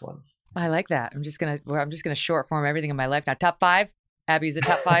dangerous ones. I like that. I'm just gonna short form everything in my life now. Top 5. Abby's a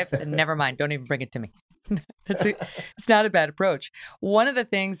top 5. And never mind. Don't even bring it to me. It's not a bad approach. One of the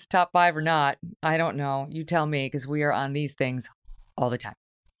things, top 5 or not, I don't know. You tell me, because we are on these things all the time.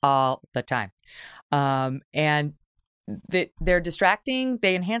 And they're distracting.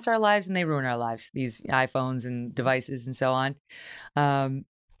 They enhance our lives and they ruin our lives. These iPhones and devices and so on.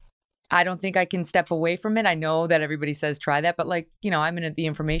 I don't think I can step away from it. I know that everybody says try that, but I'm in the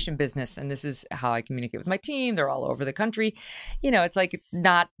information business and this is how I communicate with my team. They're all over the country. It's like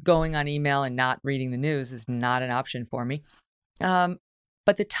not going on email and not reading the news is not an option for me.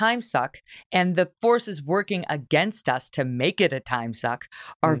 But the time suck and the forces working against us to make it a time suck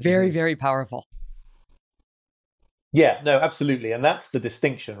are very, very powerful. Yeah, no, absolutely. And that's the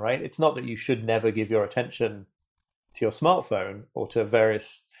distinction, right? It's not that you should never give your attention to your smartphone or to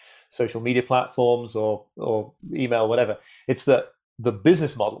various social media platforms or email, whatever. It's that the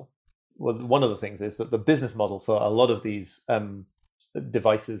business model, one of the things is that the business model for a lot of these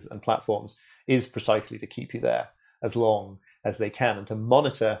devices and platforms is precisely to keep you there as long as they can and to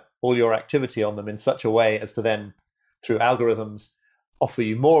monitor all your activity on them in such a way as to then, through algorithms, offer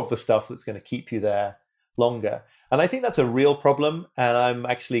you more of the stuff that's going to keep you there longer. And I think that's a real problem. And I'm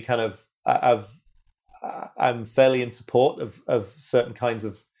actually I'm fairly in support of certain kinds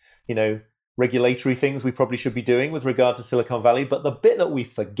of, regulatory things we probably should be doing with regard to Silicon Valley. But the bit that we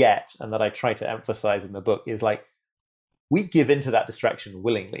forget, and that I try to emphasize in the book, is like, we give into that distraction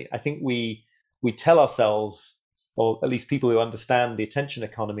willingly. I think we tell ourselves, or at least people who understand the attention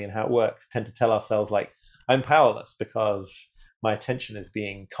economy and how it works tend to tell ourselves, like, I'm powerless because my attention is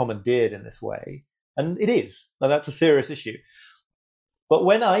being commandeered in this way. And it is. Now, that's a serious issue. But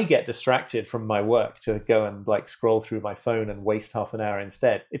when I get distracted from my work to go and like scroll through my phone and waste half an hour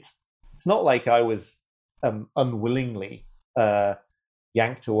instead, it's not like I was unwillingly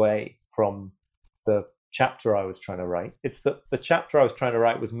yanked away from the chapter I was trying to write. It's that the chapter I was trying to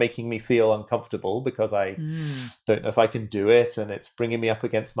write was making me feel uncomfortable because I don't know if I can do it, and it's bringing me up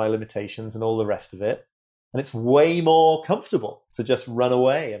against my limitations and all the rest of it. And it's way more comfortable to just run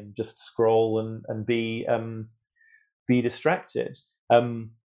away and just scroll and be distracted.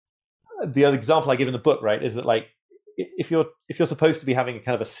 The other example I give in the book, right, is that like, if you're supposed to be having a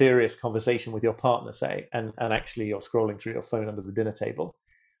kind of a serious conversation with your partner, say, and actually you're scrolling through your phone under the dinner table,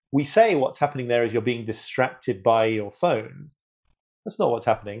 we say what's happening there is you're being distracted by your phone. That's not what's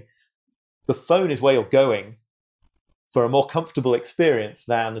happening. The phone is where you're going for a more comfortable experience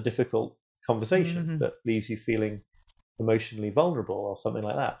than a difficult conversation that leaves you feeling emotionally vulnerable or something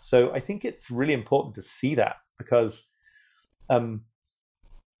like that. So I think it's really important to see that, because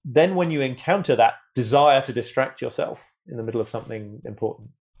then when you encounter that desire to distract yourself in the middle of something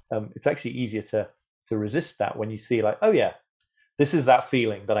important, it's actually easier to resist that when you see like, oh yeah, this is that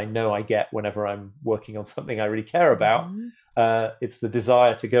feeling that I know I get whenever I'm working on something I really care about. It's the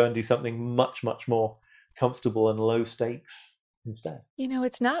desire to go and do something much, much more comfortable and low stakes instead. You know,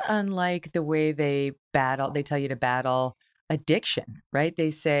 it's not unlike the way they tell you to battle addiction, right?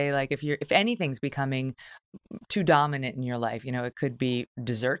 They say like, if anything's becoming too dominant in your life, you know, it could be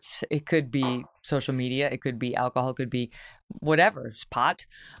desserts, it could be social media, it could be alcohol, it could be whatever, it's pot.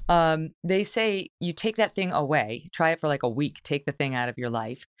 They say you take that thing away, try it for like a week, take the thing out of your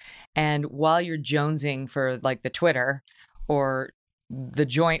life. And while you're jonesing for like the Twitter or the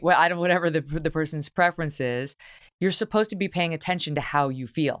joint, whatever the person's preference is, you're supposed to be paying attention to how you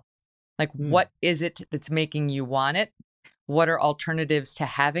feel. Like, what is it that's making you want it? What are alternatives to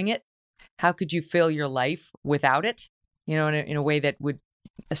having it? How could you fill your life without it? You know, in a way that would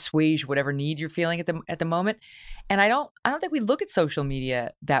assuage whatever need you're feeling at the moment. And I don't think we look at social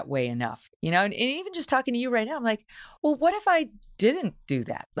media that way enough. You know, and even just talking to you right now, I'm like, well, what if I didn't do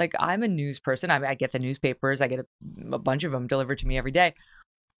that? Like, I'm a news person. I get the newspapers. I get a bunch of them delivered to me every day.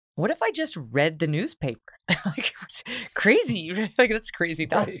 What if I just read the newspaper? Like, it's crazy. Like, that's crazy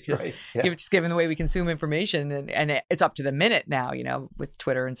thought. Right, yeah. Just given the way we consume information, and it's up to the minute now, you know, with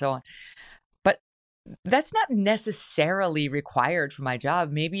Twitter and so on. But that's not necessarily required for my job.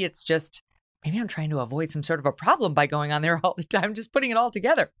 Maybe I'm trying to avoid some sort of a problem by going on there all the time, just putting it all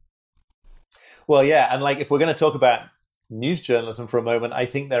together. Well, yeah. And like, if we're going to talk about news journalism for a moment, I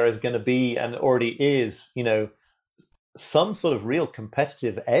think there is going to be, and already is, you know, some sort of real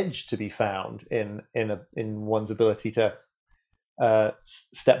competitive edge to be found in one's ability to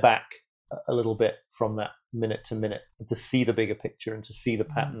step back a little bit from that minute to minute, and to see the bigger picture and to see the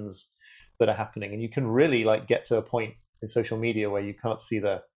patterns that are happening. And you can really like get to a point in social media where you can't see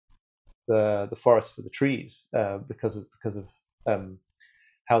the forest for the trees because of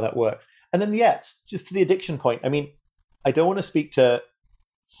how that works. And then just to the addiction point. I mean, I don't want to speak to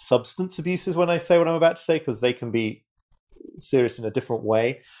substance abuses when I say what I'm about to say, because they can be serious in a different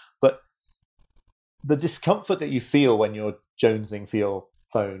way. But the discomfort that you feel when you're jonesing for your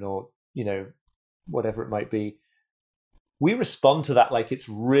phone, or, you know, whatever it might be, we respond to that like it's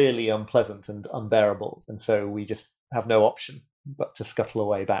really unpleasant and unbearable, and so we just have no option but to scuttle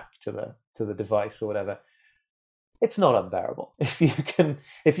away back to the device or whatever. It's not unbearable if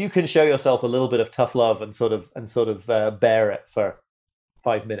you can show yourself a little bit of tough love and sort of bear it for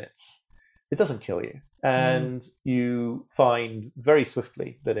 5 minutes. It doesn't kill you, and you find very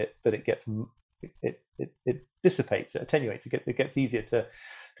swiftly that it dissipates, it attenuates, it gets easier to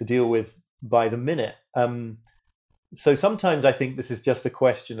deal with by the minute. So sometimes I think this is just a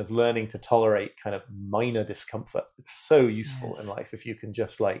question of learning to tolerate kind of minor discomfort. It's so useful in life if you can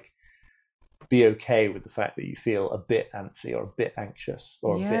just like be okay with the fact that you feel a bit antsy or a bit anxious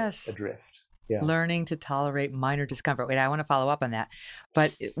or a bit adrift. Yeah. Learning to tolerate minor discomfort. Wait, I want to follow up on that.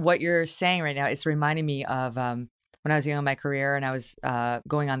 But what you're saying right now, it's reminding me of when I was young in my career and I was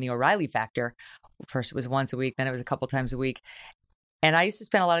going on the O'Reilly Factor. First it was once a week, then it was a couple times a week. And I used to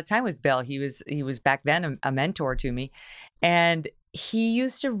spend a lot of time with Bill. He was back then a mentor to me. And he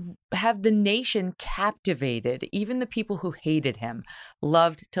used to have the nation captivated. Even the people who hated him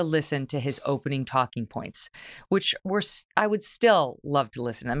loved to listen to his opening talking points, which I would still love to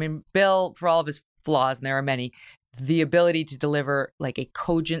listen. I mean, Bill, for all of his flaws, and there are many, the ability to deliver like a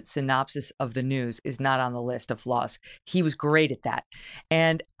cogent synopsis of the news is not on the list of flaws. He was great at that.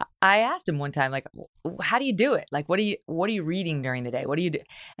 And I asked him one time, like, how do you do it? Like, what are you reading during the day? What do you do?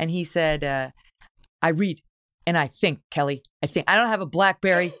 And he said, I read. And I think, Kelly, I don't have a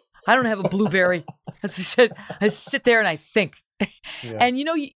BlackBerry. I don't have a Blueberry. As I said, I sit there and I think. Yeah. And,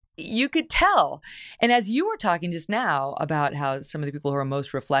 you could tell. And as you were talking just now about how some of the people who are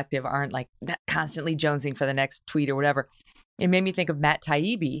most reflective aren't like constantly jonesing for the next tweet or whatever, it made me think of Matt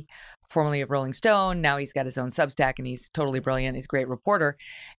Taibbi, formerly of Rolling Stone. Now he's got his own Substack and he's totally brilliant. He's a great reporter.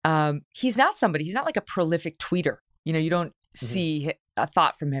 He's not like a prolific tweeter. You don't see a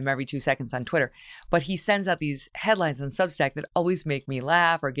thought from him every 2 seconds on Twitter, but he sends out these headlines on Substack that always make me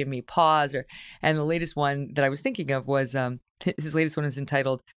laugh or give me pause. And the latest one that I was thinking of was his latest one is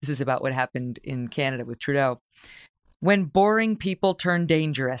entitled, this is about what happened in Canada with Trudeau. When boring people turn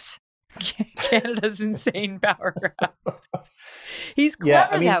dangerous. Canada's insane power grab. He's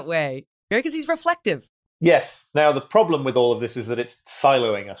clever that way, because he's reflective. Yes. Now, the problem with all of this is that it's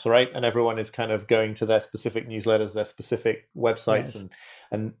siloing us, right? And everyone is kind of going to their specific newsletters, their specific websites, yes.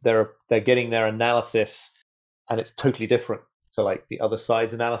 and they're getting their analysis, and it's totally different to like the other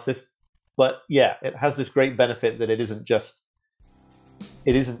side's analysis. But yeah, it has this great benefit that it isn't just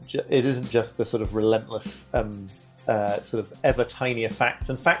the sort of relentless, sort of ever tinier facts,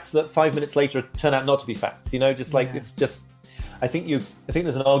 and facts that 5 minutes later turn out not to be facts. It's just. I think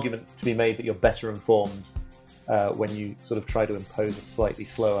there's an argument to be made that you're better informed when you sort of try to impose a slightly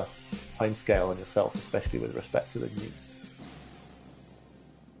slower timescale on yourself, especially with respect to the news.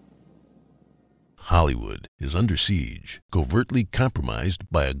 Hollywood is under siege, covertly compromised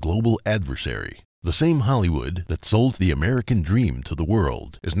by a global adversary. The same Hollywood that sold the American dream to the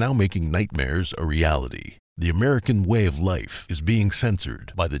world is now making nightmares a reality. The American way of life is being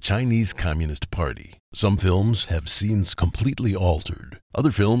censored by the Chinese Communist Party. Some films have scenes completely altered.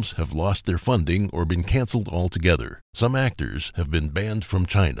 Other films have lost their funding or been canceled altogether. Some actors have been banned from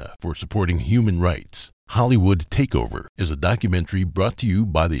China for supporting human rights. Hollywood Takeover is a documentary brought to you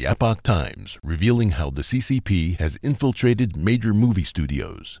by the Epoch Times, revealing how the CCP has infiltrated major movie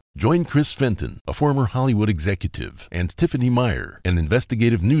studios. Join Chris Fenton, a former Hollywood executive, and Tiffany Meyer, an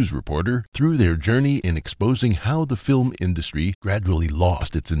investigative news reporter, through their journey in exposing how the film industry gradually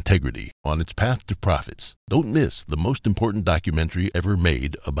lost its integrity on its path to profits. Don't miss the most important documentary ever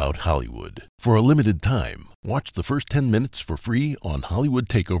made about Hollywood. For a limited time, watch the first 10 minutes for free on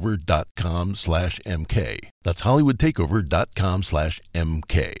HollywoodTakeover.com/MK. That's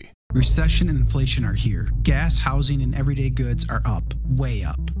HollywoodTakeover.com/MK. Recession and inflation are here. Gas, housing, and everyday goods are up, way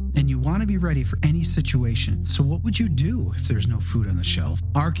up. And you want to be ready for any situation. So what would you do if there's no food on the shelf?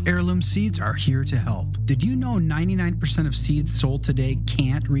 ARC Heirloom Seeds are here to help. Did you know 99% of seeds sold today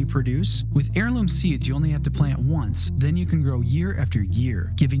can't reproduce? With Heirloom Seeds, you only have to plant once. Then you can grow year after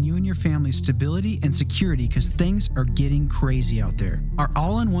year, giving you and your family stability and security because things are getting crazy out there. Our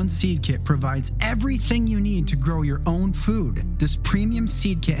all-in-one seed kit provides everything you need to grow your own food. This premium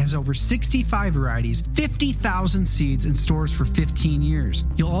seed kit has over 65 varieties, 50,000 seeds, and stores for 15 years.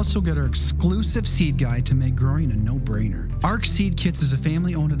 You'll also get our exclusive seed guide to make growing a no-brainer. ARC Seed Kits is a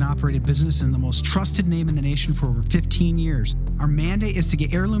family-owned and operated business and the most trusted name in the nation for over 15 years. Our mandate is to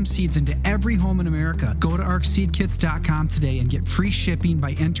get heirloom seeds into every home in America. Go to arcseedkits.com today and get free shipping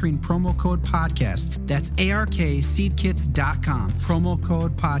by entering promo code podcast. That's ARKseedkits.com, promo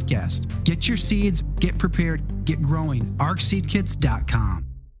code podcast. Get your seeds, get prepared, get growing. arcseedkits.com.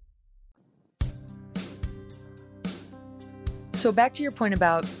 So back to your point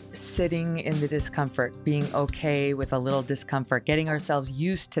about sitting in the discomfort, being okay with a little discomfort, getting ourselves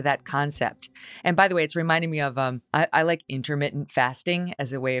used to that concept. And by the way, it's reminding me of, I like intermittent fasting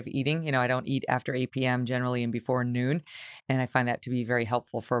as a way of eating. I don't eat after 8 p.m. generally and before noon. And I find that to be very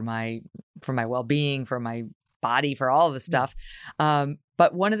helpful for my well-being, for my body, for all of the stuff.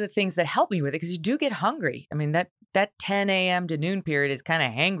 But one of the things that helped me with it, because you do get hungry. I mean, that 10 a.m. to noon period is kind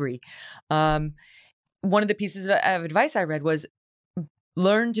of hangry. One of the pieces of advice I read was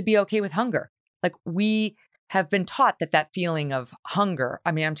learn to be okay with hunger. Like, we have been taught that feeling of hunger,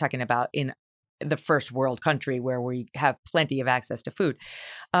 I mean, I'm talking about in the first world country where we have plenty of access to food.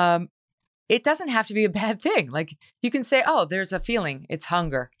 It doesn't have to be a bad thing. Like, you can say, oh, there's a feeling, it's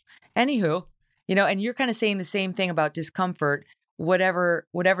hunger. Anywho, and you're kind of saying the same thing about discomfort,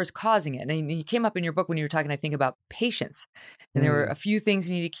 whatever's causing it. And you came up in your book when you were talking, I think, about patience. And there were a few things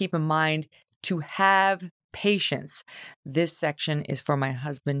you need to keep in mind to have patience. This section is for my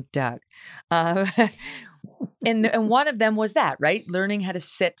husband, Doug. Uh, and one of them was that, right? Learning how to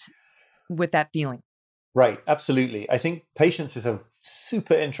sit with that feeling. Right. Absolutely. I think patience is a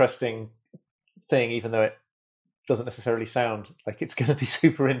super interesting thing, even though it doesn't necessarily sound like it's going to be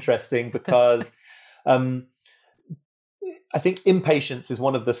super interesting, because I think impatience is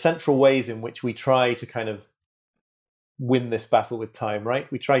one of the central ways in which we try to kind of win this battle with time, right?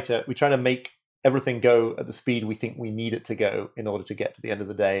 We try to make everything go at the speed we think we need it to go in order to get to the end of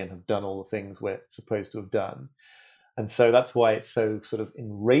the day and have done all the things we're supposed to have done. And so that's why it's so sort of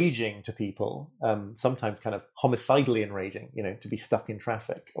enraging to people, sometimes kind of homicidally enraging, to be stuck in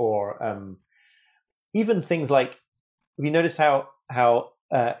traffic, or even things like, have you noticed how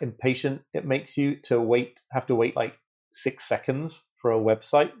impatient it makes you to have to wait like 6 seconds for a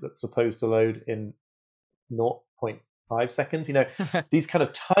website that's supposed to load in 0.5 seconds? These kind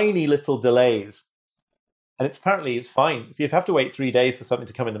of tiny little delays. And it's fine. If you have to wait 3 days for something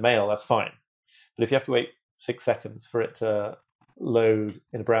to come in the mail, that's fine. But if you have to wait 6 seconds for it to load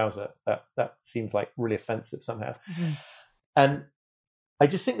in a browser, that seems like really offensive somehow. Mm-hmm. And I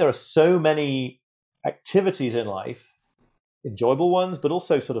just think there are so many activities in life, enjoyable ones, but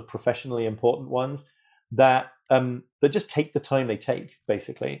also sort of professionally important ones, that just take the time they take,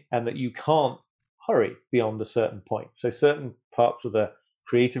 basically, and that you can't hurry beyond a certain point. So certain parts of the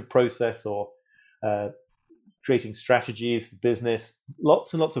creative process, or creating strategies for business,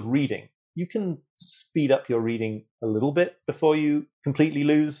 lots and lots of reading, you can speed up your reading a little bit before you completely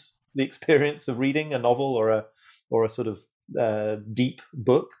lose the experience of reading a novel or a sort of deep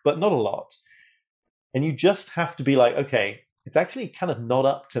book, but not a lot. And you just have to be like, okay, it's actually kind of not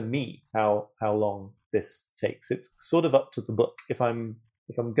up to me how long this takes. It's sort of up to the book. If I'm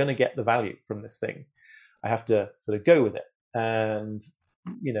going to get the value from this thing, I have to sort of go with it. And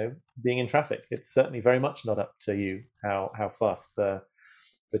being in traffic, it's certainly very much not up to you how fast the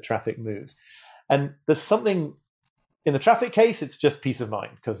traffic moves. And there's something in the traffic case, it's just peace of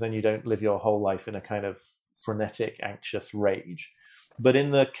mind, because then you don't live your whole life in a kind of frenetic, anxious rage. But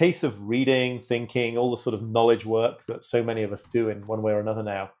in the case of reading, thinking, all the sort of knowledge work that so many of us do in one way or another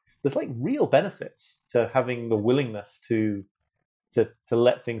now, there's like real benefits to having the willingness to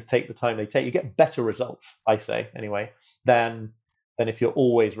let things take the time they take. You get better results, I say anyway, than if you're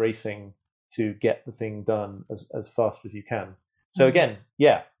always racing to get the thing done as fast as you can. So again,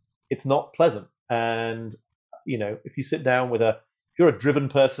 yeah, it's not pleasant. And, if you sit down if you're a driven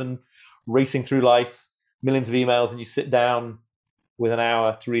person racing through life, millions of emails, and you sit down with an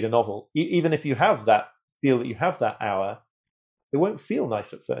hour to read a novel, even if you feel that you have that hour, it won't feel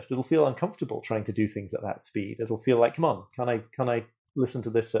nice at first. It'll feel uncomfortable trying to do things at that speed. It'll feel like, come on, can I listen to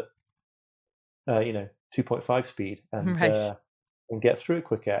this at 2.5 speed and right. And get through it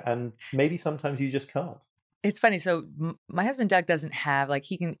quicker? And maybe sometimes you just can't. It's funny. So my husband, Doug, doesn't have,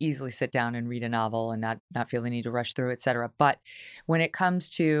 he can easily sit down and read a novel and not feel the need to rush through, et cetera. But when it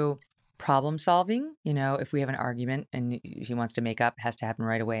comes to problem solving, if we have an argument and he wants to make up, it has to happen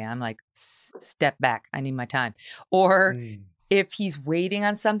right away. I'm like, step back. I need my time. Or if he's waiting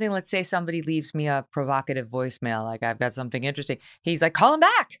on something, let's say somebody leaves me a provocative voicemail, like I've got something interesting. He's like, call him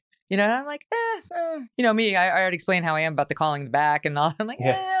back. And I'm like, me, I already explained how I am about the calling back and all. I'm like,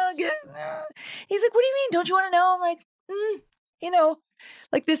 I'll get. He's like, what do you mean? Don't you want to know? I'm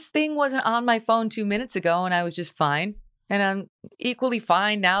like, this thing wasn't on my phone 2 minutes ago and I was just fine. And I'm equally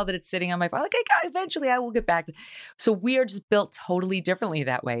fine now that it's sitting on my phone. Like, eventually I will get back to. So we are just built totally differently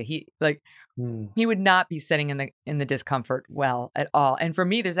that way. He would not be sitting in the discomfort well at all. And for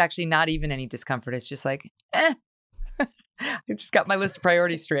me, there's actually not even any discomfort. It's just like, I just got my list of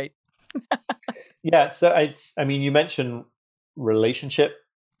priorities straight. Yeah. So you mentioned relationship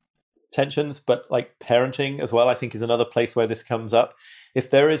tensions, but like parenting as well, I think, is another place where this comes up.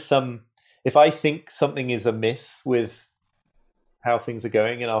 If I think something is amiss with how things are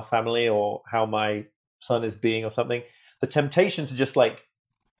going in our family or how my son is being or something, the temptation to just like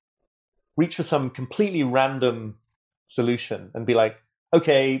reach for some completely random solution and be like,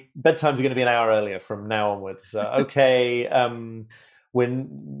 okay, bedtimes are going to be an hour earlier from now onwards. We're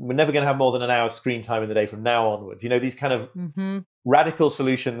never going to have more than an hour's screen time in the day from now onwards. These kind of radical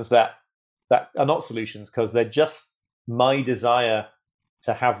solutions that are not solutions, because they're just my desire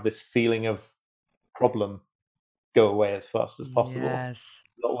to have this feeling of problem go away as fast as possible. Yes.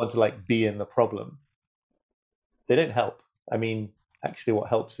 Not want to like be in the problem. They don't help. Actually what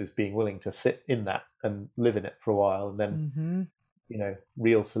helps is being willing to sit in that and live in it for a while. And then,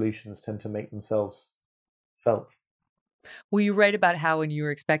 real solutions tend to make themselves felt. Well, you write about how when you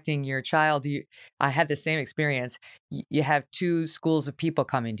were expecting your child, I had the same experience. You have two schools of people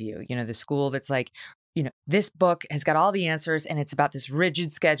coming to you. The school that's like this book has got all the answers and it's about this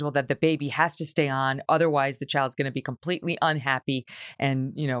rigid schedule that the baby has to stay on. Otherwise, the child's going to be completely unhappy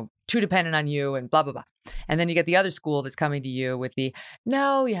and, too dependent on you and blah, blah, blah. And then you get the other school that's coming to you with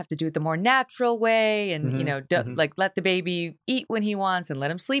no, you have to do it the more natural way. And, let the baby eat when he wants and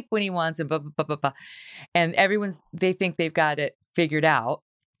let him sleep when he wants and blah, blah, blah, blah, blah. And they think they've got it figured out.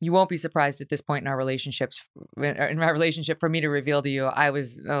 You won't be surprised at this point in our relationships, in my relationship, for me to reveal to you, I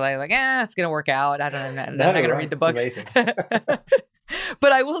was like, it's going to work out. I'm not going to read the books.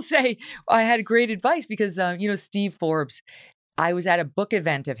 But I will say I had great advice because, Steve Forbes, I was at a book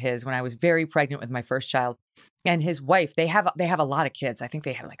event of his when I was very pregnant with my first child, and his wife, they have a lot of kids. I think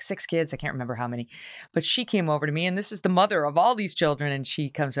they have like 6 kids. I can't remember how many, but she came over to me, and this is the mother of all these children. And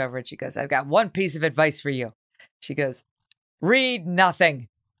she comes over and she goes, I've got one piece of advice for you. She goes, read nothing.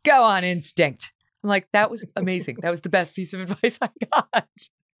 Go on instinct. I'm like, that was amazing. That was the best piece of advice I got.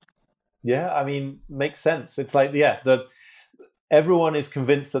 Yeah, I mean, makes sense. It's like, everyone is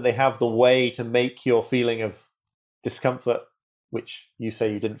convinced that they have the way to make your feeling of discomfort, which you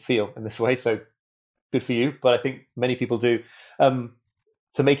say you didn't feel in this way, so good for you. But I think many people do,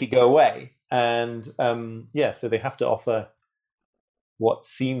 to make it go away. And so they have to offer what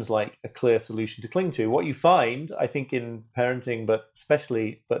seems like a clear solution to cling to. What you find, I think, in parenting, but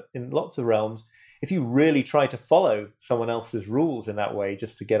in lots of realms, if you really try to follow someone else's rules in that way,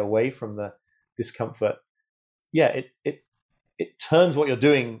 just to get away from the discomfort, it turns what you're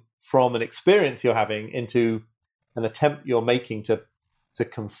doing from an experience you're having into an attempt you're making to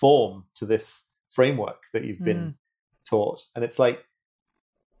conform to this framework that you've been taught. And it's like,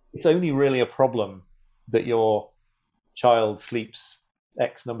 it's only really a problem that your child sleeps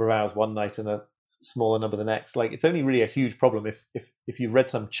X number of hours one night and a smaller number the next. Like, it's only really a huge problem if you've read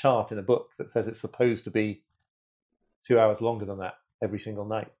some chart in a book that says it's supposed to be 2 hours longer than that every single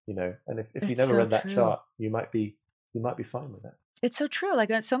night, And if you never read that chart, you might be fine with that. It's so true.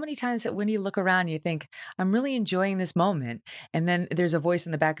 Like, so many times that when you look around, you think, I'm really enjoying this moment. And then there's a voice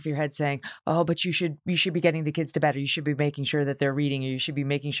in the back of your head saying, oh, but you should be getting the kids to bed, or you should be making sure that they're reading, or you should be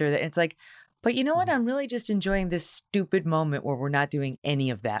making sure that it's like, but you know what? I'm really just enjoying this stupid moment where we're not doing any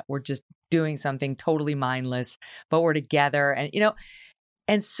of that. We're just doing something totally mindless, but we're together. And,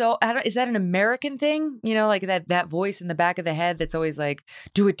 and so is that an American thing? Like that voice in the back of the head that's always like,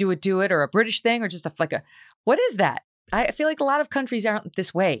 do it, do it, do it, or a British thing, or just what is that? I feel like a lot of countries aren't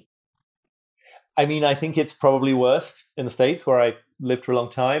this way. I mean, I think it's probably worse in the States, where I lived for a long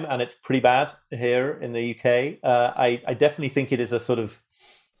time, and it's pretty bad here in the UK. I definitely think it is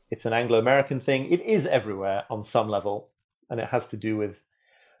it's an Anglo-American thing. It is everywhere on some level, and it has to do with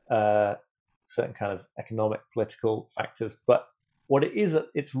certain kind of economic, political factors. But what it is at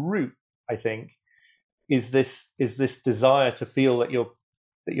its root, I think, is this desire to feel that you're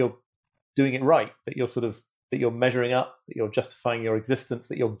doing it right, that you're measuring up, that you're justifying your existence,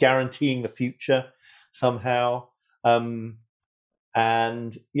 that you're guaranteeing the future somehow. And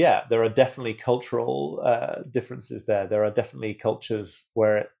there are definitely cultural differences there. There are definitely cultures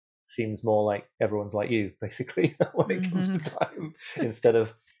where it seems more like everyone's like you, basically, when it comes to time, instead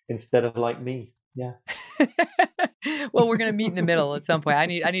of like me. Yeah. Well, we're going to meet in the middle at some point. I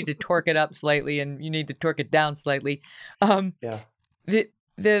need to torque it up slightly, and you need to torque it down slightly.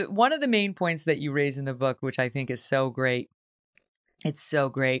 The one of the main points that you raise in the book, which I think is so great, it's so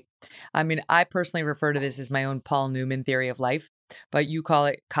great. I mean, I personally refer to this as my own Paul Newman theory of life, but you call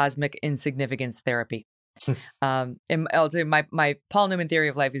it cosmic insignificance therapy. And I'll tell you, my Paul Newman theory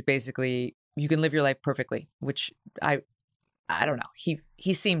of life is basically you can live your life perfectly, which I don't know.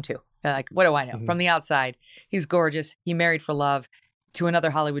 He seemed to. Like, what do I know? From the outside, he was gorgeous. He married for love to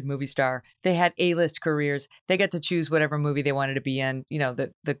another Hollywood movie star. They had A-list careers. They got to choose whatever movie they wanted to be in.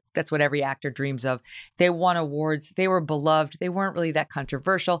 That's what every actor dreams of. They won awards. They were beloved. They weren't really that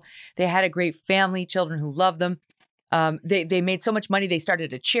controversial. They had a great family, children who loved them. They made so much money. They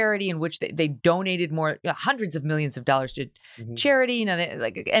started a charity in which they donated hundreds of millions of dollars to charity.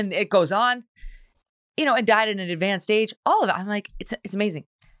 And it goes on. And died at an advanced age. All of it. I'm like, it's amazing.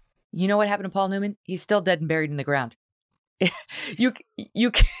 You know what happened to Paul Newman? He's still dead and buried in the ground. You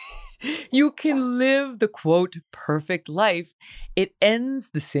can live the quote perfect life. It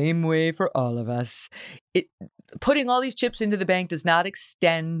ends the same way for all of us. Putting all these chips into the bank does not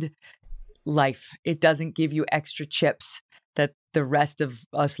extend life. It doesn't give you extra chips that the rest of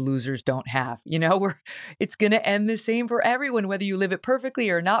us losers don't have. It's going to end the same for everyone, whether you live it perfectly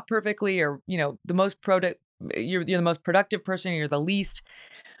or not perfectly, or you're the most productive person, or you're the least.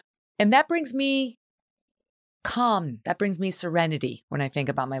 And that brings me calm. That brings me serenity when I think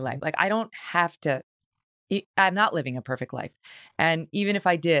about my life. Like, I don't have to, I'm not living a perfect life. And even if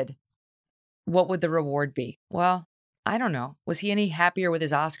I did, what would the reward be? Well, I don't know. Was he any happier with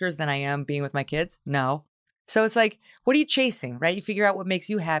his Oscars than I am being with my kids? No. So it's like, what are you chasing, right? You figure out what makes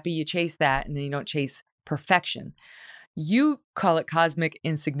you happy, you chase that, and then you don't chase perfection. You call it cosmic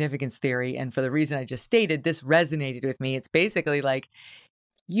insignificance theory. And for the reason I just stated, this resonated with me. It's basically like,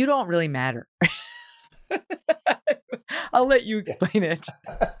 you don't really matter. I'll let you explain it.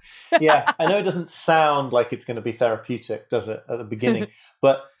 Yeah, I know it doesn't sound like it's going to be therapeutic, does it, at the beginning?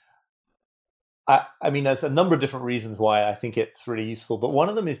 But I mean, there's a number of different reasons why I think it's really useful. But one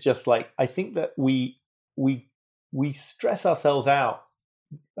of them is just like, I think that we stress ourselves out,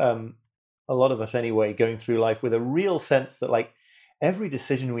 a lot of us anyway, going through life with a real sense that like every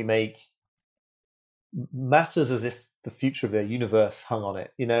decision we make matters as if the future of the universe hung on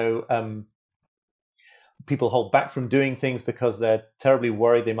it. You know, people hold back from doing things because they're terribly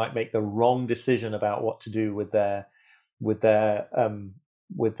worried they might make the wrong decision about what to do with their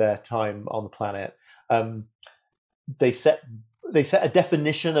time on the planet. They set a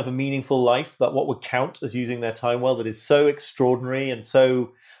definition of a meaningful life, that what would count as using their time well, that is so extraordinary and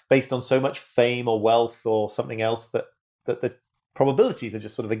so based on so much fame or wealth or something else that the probabilities are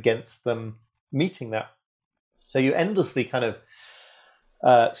just sort of against them meeting that. So you endlessly kind of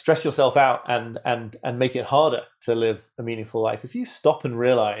stress yourself out and make it harder to live a meaningful life. If you stop and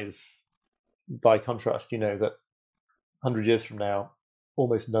realize, by contrast, you know, that 100 years from now,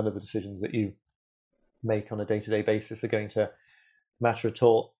 almost none of the decisions that you make on a day-to-day basis are going to matter at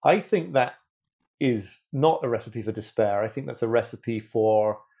all, I think that is not a recipe for despair. I think that's a recipe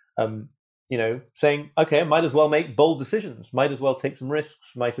for, you know, saying, okay, I might as well make bold decisions, might as well take some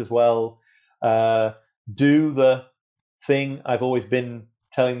risks, might as well do the thing I've always been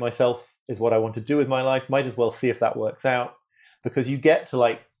telling myself is what I want to do with my life, might as well see if that works out, because you get to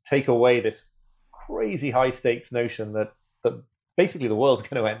like take away this crazy high stakes notion that basically the world's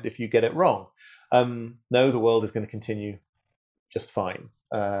going to end if you get it wrong. No, the world is going to continue just fine,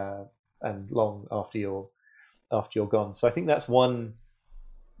 and long after you're gone. So I think that's one.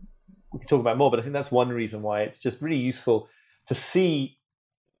 We can talk about more, but I think that's one reason why it's just really useful to see.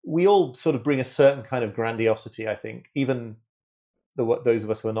 We all sort of bring a certain kind of grandiosity, I think, even those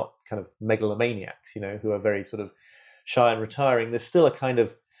of us who are not kind of megalomaniacs, you know, who are very sort of shy and retiring. There's still a kind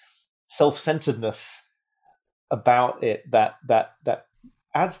of self-centeredness about it that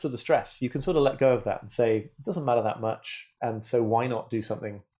adds to the stress. You can sort of let go of that and say, it doesn't matter that much, and so why not do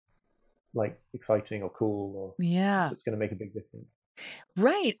something like exciting or cool, or it's going to make a big difference.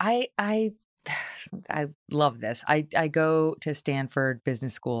 Right. I love this. I go to Stanford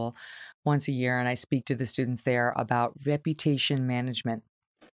Business School once a year, and I speak to the students there about reputation management.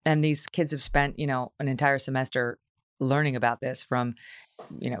 And these kids have spent, you know, an entire semester learning about this from,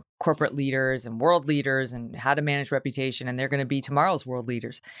 you know, corporate leaders and world leaders and how to manage reputation. And they're going to be tomorrow's world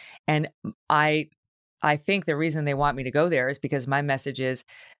leaders. And I think the reason they want me to go there is because my message is,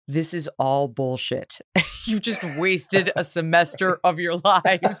 this is all bullshit. You've just wasted a semester of your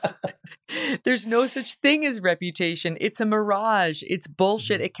lives. There's no such thing as reputation. It's a mirage. It's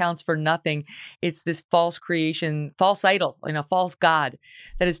bullshit. It counts for nothing. It's this false creation, false idol, you know, false god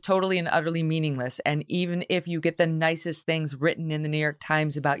that is totally and utterly meaningless. And even if you get the nicest things written in the New York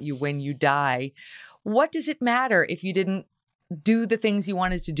Times about you when you die, what does it matter if you didn't do the things you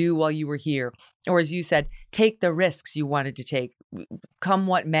wanted to do while you were here? Or as you said, take the risks you wanted to take, come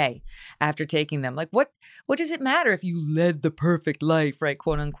what may, after taking them. Like, what does it matter if you led the perfect life, right,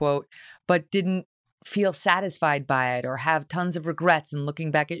 quote unquote, but didn't feel satisfied by it, or have tons of regrets and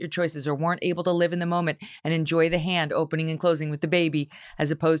looking back at your choices, or weren't able to live in the moment and enjoy the hand opening and closing with the baby, as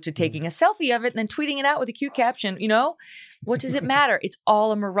opposed to taking a selfie of it and then tweeting it out with a cute caption, you know? What does it matter? It's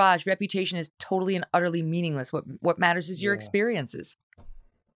all a mirage. Reputation is totally and utterly meaningless. What matters is your experiences.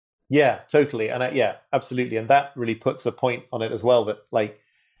 Yeah, totally. And absolutely. And that really puts a point on it as well, that like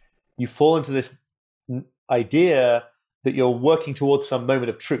you fall into this idea that you're working towards some moment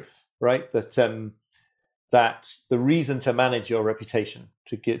of truth, right? That the reason to manage your reputation,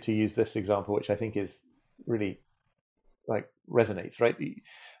 to use this example, which I think is really like resonates, right?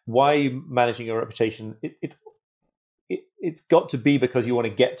 Why are you managing your reputation? It's got to be because you want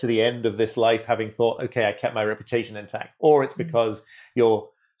to get to the end of this life having thought, okay, I kept my reputation intact, or it's because you're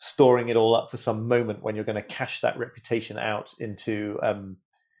storing it all up for some moment when you're going to cash that reputation out into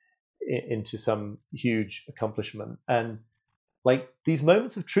some huge accomplishment. And like these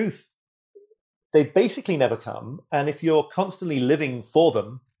moments of truth, they basically never come. And if you're constantly living for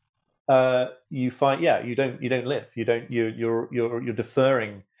them, you find, you don't live. You're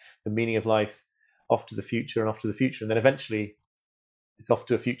deferring the meaning of life off to the future and off to the future, and then eventually it's off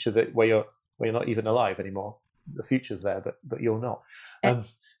to a future where you're not even alive anymore. The future's there, but you're not.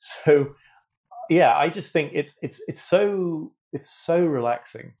 So yeah, I just think it's so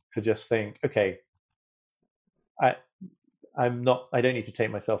relaxing to just think, okay, I don't need to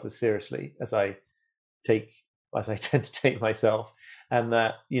take myself as seriously as I tend to take myself, and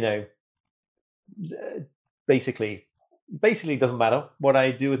that, basically it doesn't matter what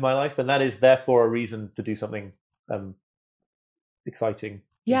I do with my life, and that is therefore a reason to do something exciting,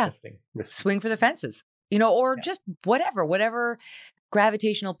 interesting, risky. Swing for the fences, or just whatever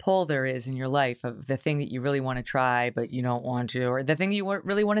gravitational pull there is in your life of the thing that you really want to try but you don't want to, or the thing you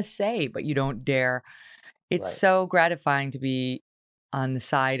really want to say but you don't dare. It's so gratifying to be on the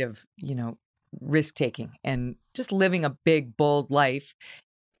side of, risk taking and just living a big, bold life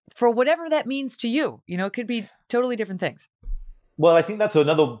for whatever that means to you. It could be totally different things. Well, I think that's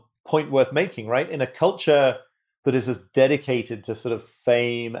another point worth making, right? In a culture that is as dedicated to sort of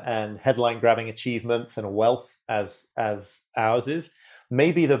fame and headline grabbing achievements and wealth as ours is,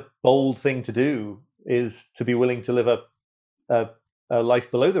 maybe the bold thing to do is to be willing to live a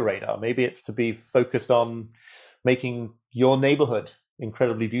life below the radar. Maybe it's to be focused on making your neighborhood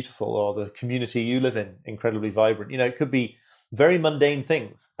incredibly beautiful, or the community you live in incredibly vibrant. It could be very mundane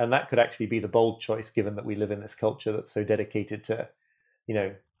things, and that could actually be the bold choice, given that we live in this culture that's so dedicated to,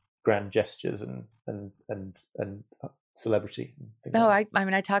 grand gestures and celebrity. I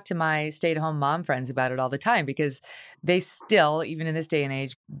talk to my stay-at-home mom friends about it all the time, because they still, even in this day and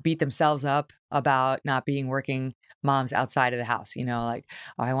age, beat themselves up about not being working moms outside of the house. Like,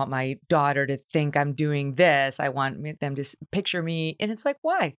 oh, I want my daughter to think I'm doing this. I want them to picture me. And it's like,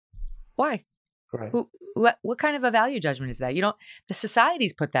 why? Right. What kind of a value judgment is that? The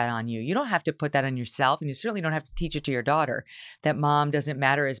society's put that on you. You don't have to put that on yourself. And you certainly don't have to teach it to your daughter that mom doesn't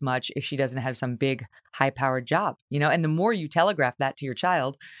matter as much if she doesn't have some big high-powered job, and the more you telegraph that to your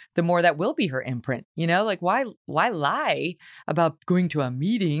child, the more that will be her imprint, like why lie about going to a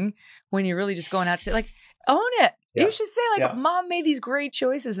meeting when you're really just going out to say, like, own it. Yeah. You should say, like, Mom made these great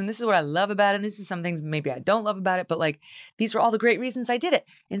choices, and this is what I love about it, and this is some things maybe I don't love about it, but, like, these are all the great reasons I did it.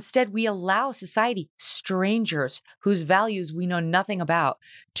 Instead, we allow society, strangers whose values we know nothing about,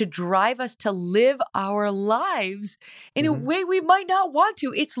 to drive us to live our lives in a way we might not want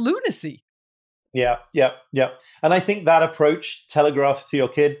to. It's lunacy. Yeah. And I think that approach telegraphs to your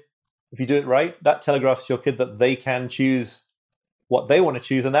kid, if you do it right, that telegraphs to your kid that they can choose what they want to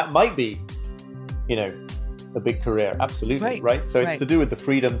choose, and that might be, a big career. Absolutely. Right. So it's to do with the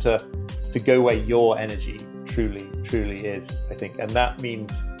freedom to go where your energy truly is, I think. And that means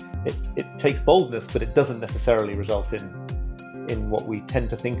it takes boldness, but it doesn't necessarily result in what we tend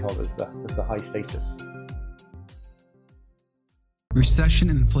to think of as the high status. Recession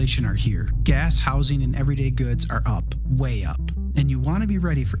and inflation are here. Gas, housing, and everyday goods are up, way up. And you want to be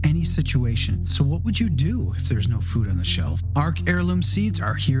ready for any situation. So what would you do if there's no food on the shelf? ARC Heirloom Seeds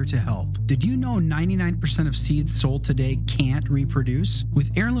are here to help. Did you know 99% of seeds sold today can't reproduce?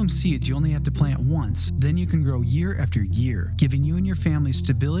 With Heirloom Seeds, you only have to plant once. Then you can grow year after year, giving you and your family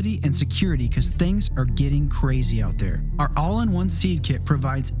stability and security, because things are getting crazy out there. Our all-in-one seed kit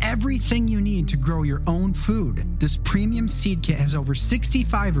provides everything you need to grow your own food. This premium seed kit has over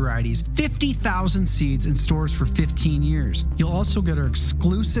 65 varieties, 50,000 seeds, and stores for 15 years. You'll also get our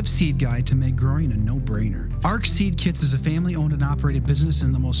exclusive seed guide to make growing a no-brainer. ARC Seed Kits is a family-owned and operated business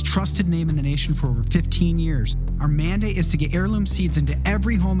and the most trusted name in the nation for over 15 years. Our mandate is to get heirloom seeds into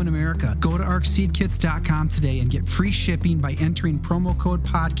every home in America. Go to arcseedkits.com today and get free shipping by entering promo code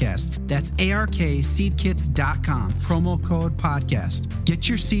podcast. That's ARKseedkits.com, promo code podcast. Get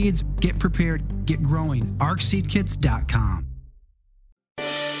your seeds, get prepared, get growing. arcseedkits.com.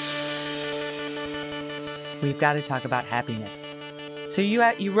 We've got to talk about happiness. So you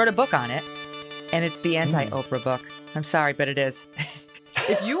wrote a book on it, and it's the anti-Oprah book. I'm sorry, but it is.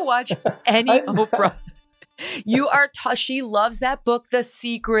 If you watch any Oprah, she loves that book, The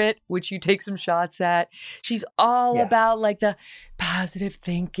Secret, which you take some shots at. She's all about like the positive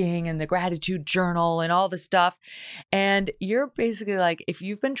thinking and the gratitude journal and all the stuff. And you're basically like, if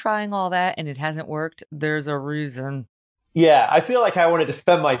you've been trying all that and it hasn't worked, there's a reason. Yeah, I feel like I want to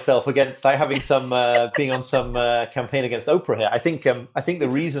defend myself against having some being on some campaign against Oprah here. I think the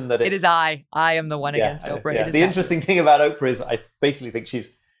reason that it is I am the one against Oprah. Yeah. The interesting thing about Oprah is I basically think she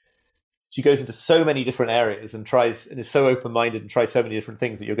goes into so many different areas and is so open-minded and tries so many different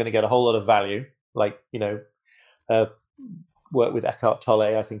things that you're going to get a whole lot of value. Like, work with Eckhart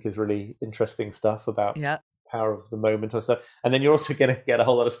Tolle, I think, is really interesting stuff about power of the moment or so. And then you're also going to get a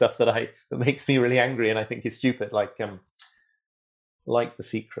whole lot of stuff that makes me really angry and I think is stupid, like The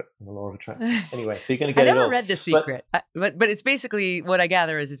Secret and the Law of Attraction. Anyway, so you're going to get it all. I never read The Secret, but it's basically, what I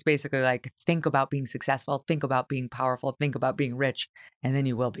gather is it's basically like, think about being successful, think about being powerful, think about being rich, and then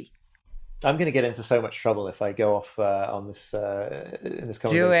you will be. I'm going to get into so much trouble if I go off on this in this Do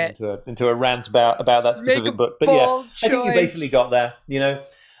conversation it. into a rant about that specific book. But yeah, I think you basically got there,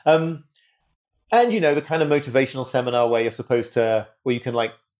 and the kind of motivational seminar where you're supposed to, where you can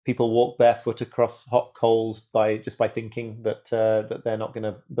like people walk barefoot across hot coals by thinking that they're not going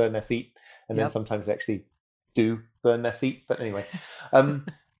to burn their feet, and then sometimes they actually do burn their feet. But anyway,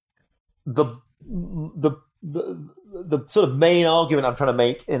 the sort of main argument I'm trying to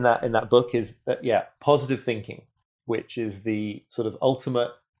make in that book is that positive thinking, which is the sort of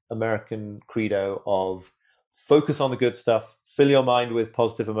ultimate American credo of focus on the good stuff, fill your mind with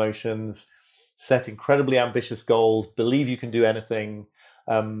positive emotions, set incredibly ambitious goals, believe you can do anything,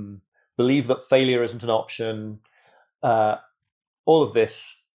 believe that failure isn't an option. All of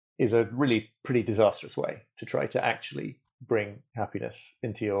this is a really pretty disastrous way to try to actually bring happiness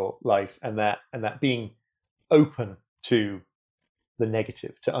into your life, and that being open to the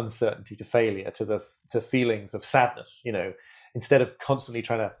negative, to uncertainty, to failure, to feelings of sadness, instead of constantly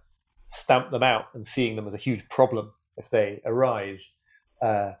trying to stamp them out and seeing them as a huge problem if they arise,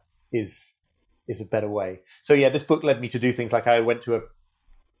 is a better way. So this book led me to do things like I went to a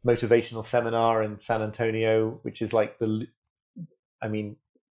motivational seminar in San Antonio, which is like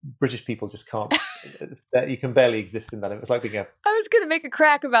British people just can't. You can barely exist in that. It was like being I was going to make a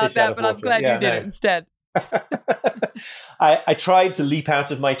crack about that, but I'm glad you did it instead. I tried to leap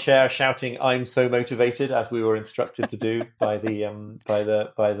out of my chair shouting, "I'm so motivated," as we were instructed to do by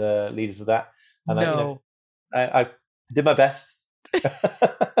the leaders of that. And I did my best.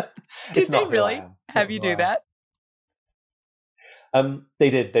 Did they really have you do that? They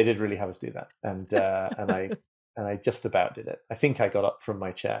did really have us do that, and I just about did it. I think I got up from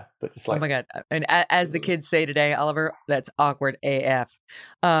my chair, but just like, oh my God. And as the kids say today, Oliver, that's awkward AF.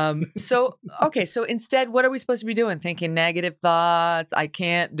 So instead, what are we supposed to be doing? Thinking negative thoughts. I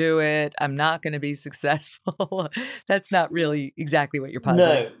can't do it. I'm not going to be successful. That's not really exactly what you're positing.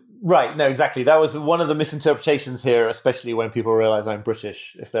 No, right. No, exactly. That was one of the misinterpretations here, especially when people realize I'm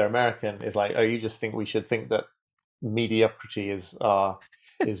British. If they're American, is like, oh, you just think we should think that mediocrity is all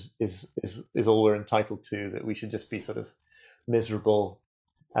we're entitled to, that we should just be sort of miserable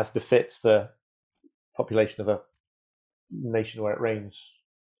as befits the population of a nation where it rains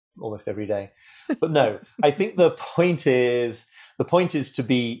almost every day. But no, I think the point is to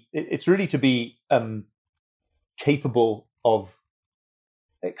be, it's really to be capable of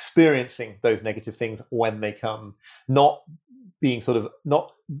experiencing those negative things when they come, not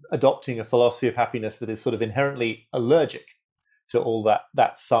adopting a philosophy of happiness that is sort of inherently allergic to all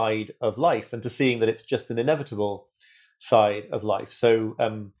that side of life, and to seeing that it's just an inevitable side of life. So,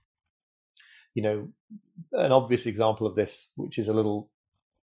 an obvious example of this, which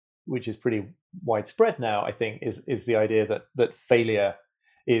is pretty widespread now, I think, is the idea that failure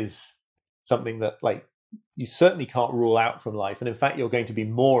is something that, like, you certainly can't rule out from life, and in fact, you're going to be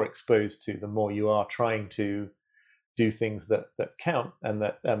more exposed to the more you are trying to do things that count and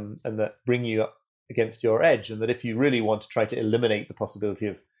that bring you up against your edge, and that if you really want to try to eliminate the possibility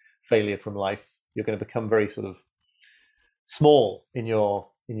of failure from life, you're going to become very sort of small in your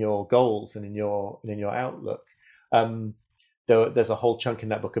goals and in your outlook. There's a whole chunk in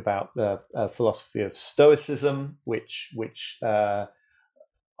that book about the philosophy of Stoicism, which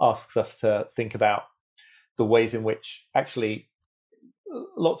asks us to think about the ways in which actually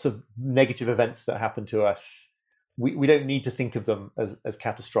lots of negative events that happen to us, we don't need to think of them as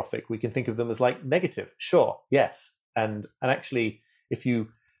catastrophic. We can think of them as like negative. Sure, yes. And actually, if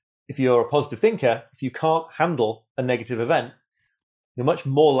you're a positive thinker, if you can't handle a negative event, you're much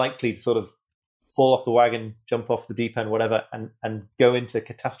more likely to sort of fall off the wagon, jump off the deep end, whatever, and go into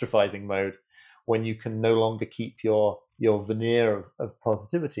catastrophizing mode when you can no longer keep your veneer of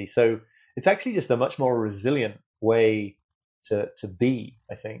positivity. So it's actually just a much more resilient way to be,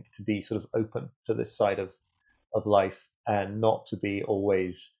 I think, to be sort of open to this side of life, and not to be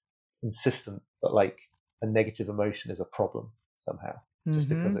always insistent that like a negative emotion is a problem somehow, just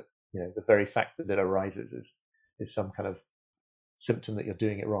because it, the very fact that it arises is some kind of symptom that you're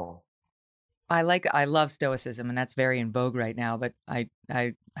doing it wrong. I love Stoicism, and that's very in vogue right now. But I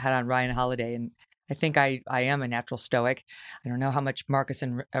had on Ryan Holiday, and I think I am a natural Stoic. I don't know how much Marcus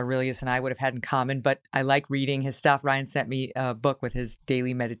and Aurelius and I would have had in common, but I like reading his stuff. Ryan sent me a book with his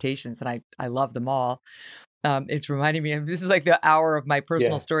daily meditations, and I love them all. It's reminding me of, this is like the hour of my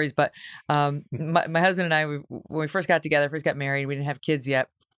personal stories, but my husband and I, when we first got married, we didn't have kids yet.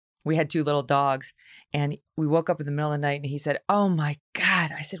 We had 2 little dogs, and we woke up in the middle of the night and he said, "Oh my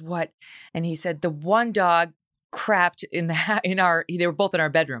God." I said, "What?" And he said, "The one dog crapped they were both in our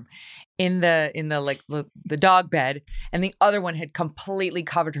bedroom, in the like the dog bed, and the other one had completely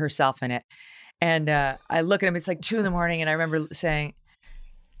covered herself in it. And I look at him, it's like 2 a.m, and I remember saying,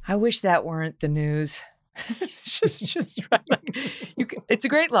 I wish that weren't the news. just like, it's a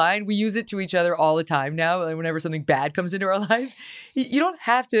great line. We use it to each other all the time now. Like whenever something bad comes into our lives, you don't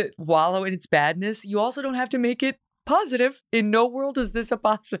have to wallow in its badness. You also don't have to make it positive. In no world is this a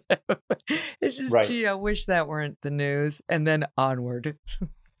positive. It's just, right. Gee, I wish that weren't the news, and then onward.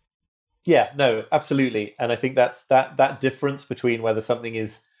 Yeah, no, absolutely. And I think that's that difference between whether something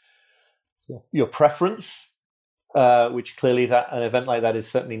is your preference, which clearly that an event like that is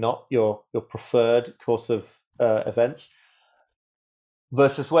certainly not your preferred course of events,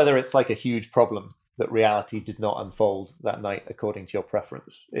 versus whether it's like a huge problem that reality did not unfold that night according to your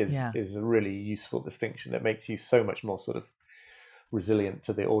preference is a really useful distinction that makes you so much more sort of resilient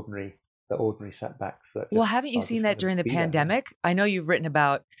to the ordinary setbacks. Well, haven't you seen that during the pandemic? I know you've written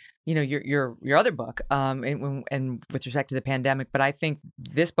about, your other book, and with respect to the pandemic, but I think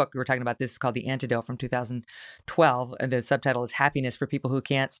this book we were talking about, this is called The Antidote from 2012, and the subtitle is Happiness for People Who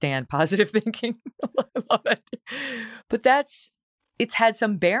Can't Stand Positive Thinking. I love it. But it's had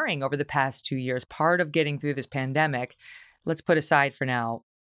some bearing over the past 2 years. Part of getting through this pandemic, let's put aside for now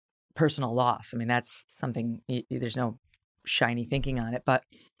personal loss. I mean, that's something, there's no shiny thinking on it, but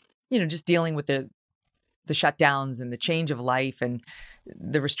just dealing with the shutdowns and the change of life and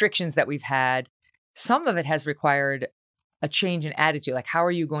the restrictions that we've had, some of it has required a change in attitude. Like, how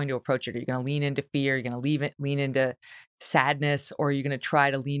are you going to approach it? Are you going to lean into fear? Are you going to lean into sadness? Or are you going to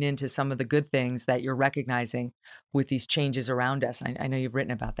try to lean into some of the good things that you're recognizing with these changes around us? I know you've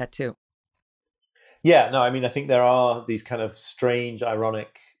written about that too. Yeah, no, I mean, I think there are these kind of strange,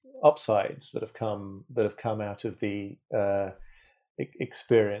 ironic upsides that have come out of the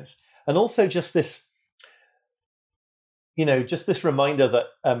experience. And also just this, reminder that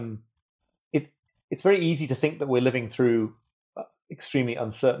it's very easy to think that we're living through extremely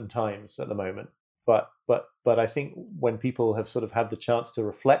uncertain times at the moment. But I think when people have sort of had the chance to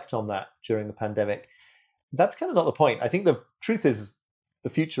reflect on that during the pandemic, that's kind of not the point. I think the truth is the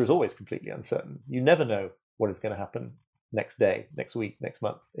future is always completely uncertain. You never know what is going to happen next day, next week, next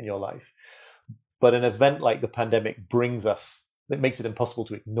month in your life. But an event like the pandemic it makes it impossible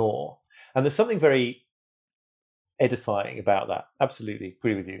to ignore. And there's something very edifying about that. Absolutely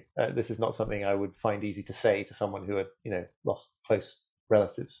agree with you. This is not something I would find easy to say to someone who had, lost close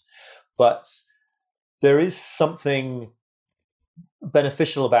relatives. But there is something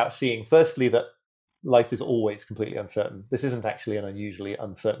beneficial about seeing, firstly, that life is always completely uncertain. This isn't actually an unusually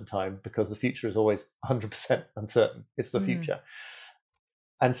uncertain time because the future is always 100% uncertain. It's the future.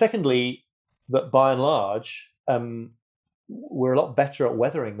 And secondly, that by and large, we're a lot better at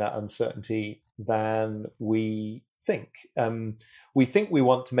weathering that uncertainty than we think. We think we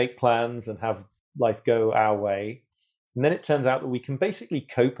want to make plans and have life go our way. And then it turns out that we can basically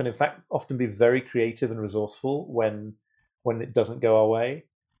cope and in fact often be very creative and resourceful when it doesn't go our way.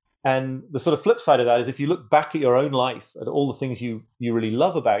 And the sort of flip side of that is if you look back at your own life, at all the things you really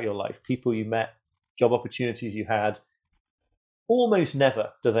love about your life, people you met, job opportunities you had, almost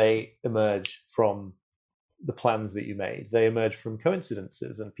never do they emerge from the plans that you made. They emerge from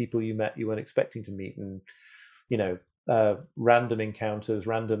coincidences and people you met you weren't expecting to meet, and random encounters,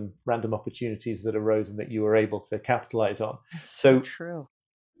 random opportunities that arose and that you were able to capitalize on. That's so true.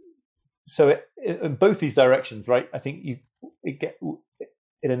 So in both these directions, right? I think it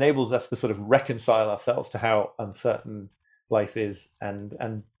enables us to sort of reconcile ourselves to how uncertain life is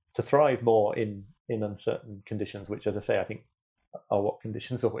and to thrive more in uncertain conditions, which, as I say, I think are what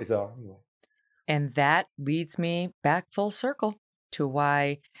conditions always are anyway. And that leads me back full circle to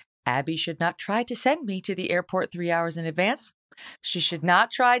why Abby should not try to send me to the airport 3 hours in advance. She should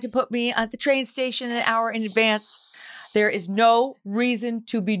not try to put me at the train station an hour in advance. There is no reason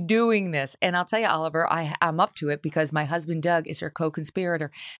to be doing this. And I'll tell you, Oliver, I'm up to it because my husband, Doug, is her co-conspirator.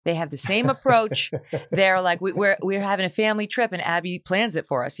 They have the same approach. They're like, we're having a family trip and Abby plans it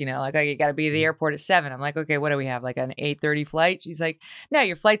for us. Like, oh, you got to be at the airport at 7. I'm like, okay, what do we have? Like an 8:30 flight? She's like, no,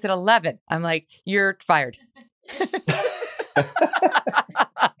 your flight's at 11. I'm like, you're fired.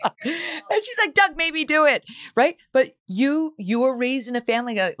 And she's like, Doug, maybe do it. Right. But you were raised in a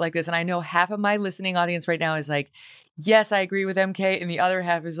family like this. And I know half of my listening audience right now is like, yes, I agree with MK. And the other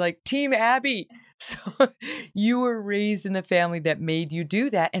half is like, Team Abby. So you were raised in a family that made you do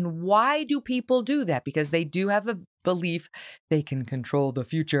that. And why do people do that? Because they do have a belief they can control the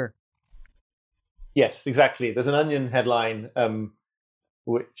future. Yes, exactly. There's an Onion headline,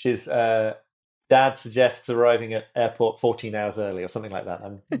 which is Dad suggests arriving at airport 14 hours early or something like that.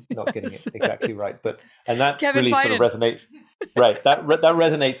 I'm not getting it exactly right, and that Kevin really sort of resonates. Right, that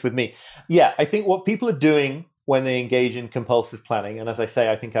resonates with me. Yeah, I think what people are doing when they engage in compulsive planning, and as I say,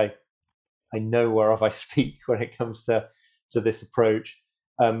 I think I know whereof I speak when it comes to this approach.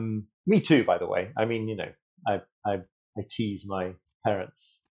 Me too, by the way. I mean, I tease my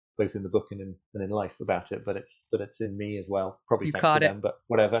parents both in the book and in life about it, but it's in me as well. Probably You thanks caught to it. them, but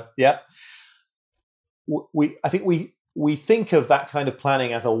whatever. Yeah. I think we think of that kind of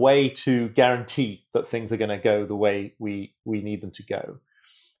planning as a way to guarantee that things are going to go the way we need them to go.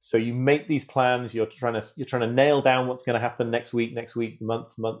 So you make these plans. You're trying to nail down what's going to happen next week,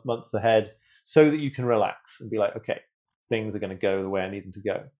 months ahead, so that you can relax and be like, okay, things are going to go the way I need them to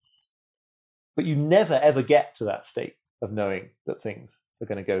go. But you never ever get to that state of knowing that things are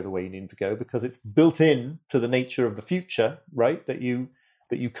going to go the way you need them to go, because it's built in to the nature of the future, right? That you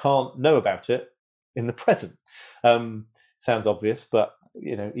can't know about it in the present. Sounds obvious, but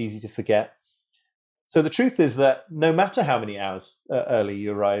easy to forget. So the truth is that no matter how many hours early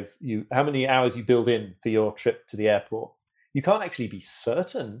you arrive, how many hours you build in for your trip to the airport, you can't actually be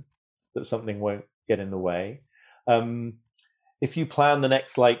certain that something won't get in the way. If you plan the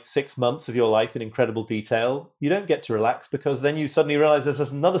next 6 months of your life in incredible detail, you don't get to relax, because then you suddenly realize there's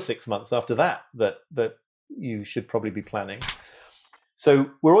another 6 months after that you should probably be planning.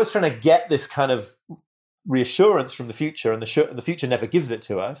 So we're always trying to get this kind of reassurance from the future, and the future never gives it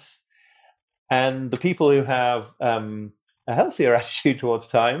to us. And the people who have a healthier attitude towards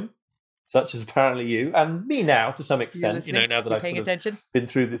time, such as apparently you and me now to some extent, now that I've paying attention? been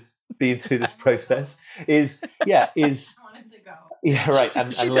through this process, is yeah, right.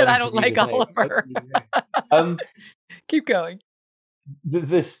 She said, "I don't like Oliver." Keep going.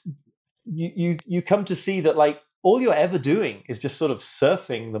 You come to see that all you're ever doing is just sort of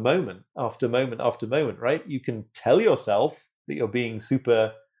surfing the moment after moment after moment, right? You can tell yourself that you're being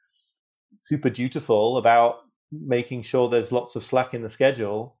super, super dutiful about making sure there's lots of slack in the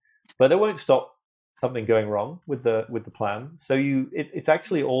schedule, but it won't stop something going wrong with the plan. So it's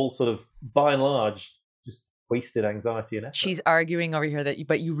actually all sort of, by and large, just wasted anxiety and effort. She's arguing over here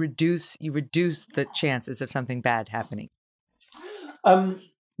but you reduce the chances of something bad happening.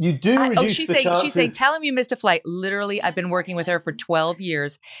 You do reduce she's the saying, chances. She's saying, tell him you missed a flight. Literally, I've been working with her for 12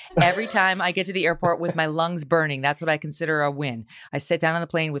 years. Every time I get to the airport with my lungs burning, that's what I consider a win. I sit down on the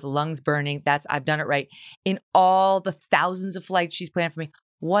plane with lungs burning. I've done it right. In all the thousands of flights she's planned for me,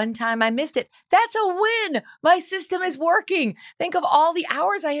 one time I missed it. That's a win. My system is working. Think of all the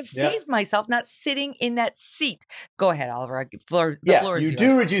hours I have saved myself not sitting in that seat. Go ahead, Oliver. The floor is yours. You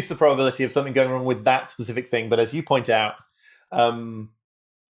do reduce the probability of something going wrong with that specific thing. But as you point out,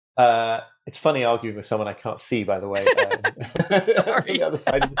 it's funny arguing with someone I can't see, by the way. Sorry. On the other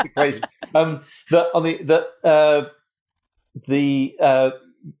side of this equation.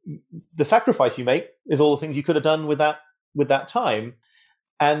 The sacrifice you make is all the things you could have done with that time,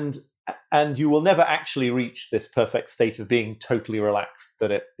 and you will never actually reach this perfect state of being totally relaxed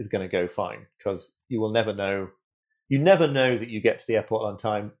that it is going to go fine, because you will never know. You never know that you get to the airport on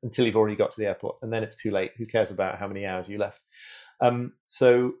time until you've already got to the airport, and then it's too late. Who cares about how many hours you left?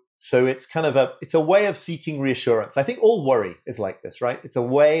 So it's kind of it's a way of seeking reassurance. I think all worry is like this, right? It's a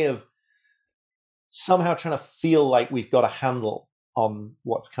way of somehow trying to feel like we've got a handle on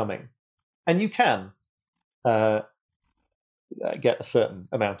what's coming. And you can get a certain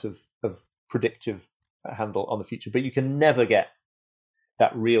amount of predictive handle on the future, but you can never get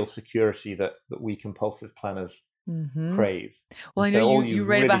that real security that we compulsive planners crave. Well, and I know so you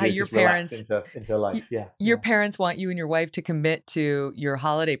write about how your parents into life. Your parents want you and your wife to commit to your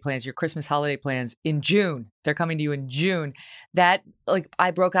holiday plans, your Christmas holiday plans in June. They're coming to you in June. That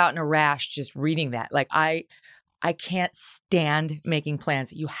I broke out in a rash just reading that. I can't stand making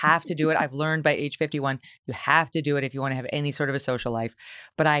plans. You have to do it. I've learned by age 51, you have to do it if you want to have any sort of a social life.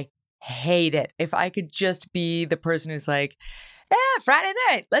 But I hate it. If I could just be the person who's like, Friday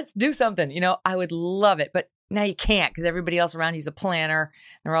night, let's do something. I would love it. But now you can't, because everybody else around you is a planner.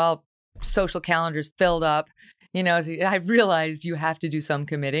 They're all social calendars filled up. So I realized you have to do some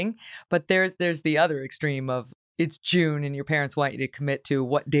committing. But there's the other extreme of it's June and your parents want you to commit to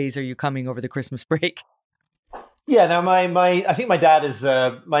what days are you coming over the Christmas break. Yeah, now I think my dad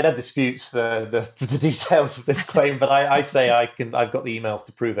disputes the details of this claim, but I say I've got the emails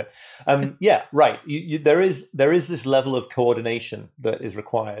to prove it. Yeah, right. There is this level of coordination that is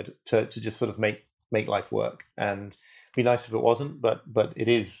required to just sort of make life work, and it'd be nice if it wasn't, but it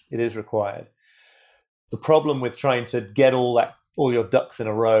is required. The problem with trying to get all your ducks in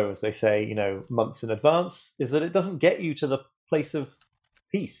a row, as they say, months in advance, is that it doesn't get you to the place of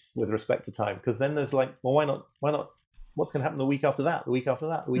peace with respect to time, because then there's like, well, why not? What's going to happen the week after that? The week after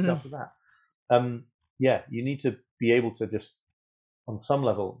that? The week after that? Yeah, you need to be able to just, on some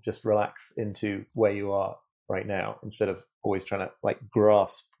level, just relax into where you are right now, instead of always trying to like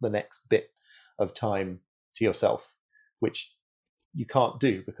grasp the next bit of time to yourself, which you can't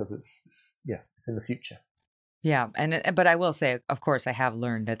do because it's in the future. Yeah. But I will say, of course, I have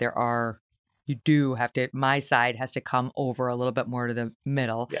learned that you do have to, my side has to come over a little bit more to the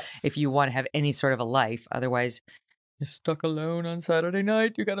middle if you want to have any sort of a life. Otherwise, you're stuck alone on Saturday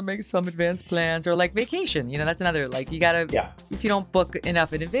night. You got to make some advanced plans, or like vacation. That's another, like, you got to, if you don't book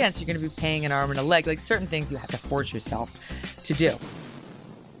enough in advance, you're going to be paying an arm and a leg. Like certain things you have to force yourself to do.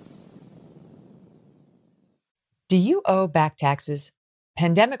 Do you owe back taxes?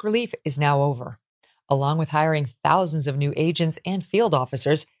 Pandemic relief is now over. Along with hiring thousands of new agents and field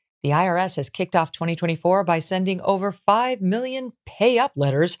officers, the IRS has kicked off 2024 by sending over 5 million pay-up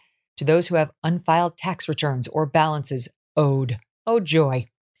letters to those who have unfiled tax returns or balances owed. Oh, joy.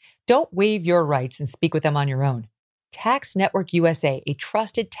 Don't waive your rights and speak with them on your own. Tax Network USA, a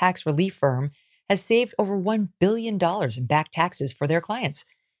trusted tax relief firm, has saved over $1 billion in back taxes for their clients,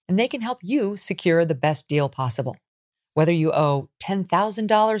 and they can help you secure the best deal possible. Whether you owe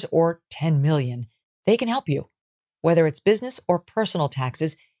 $10,000 or $10 million, they can help you. Whether it's business or personal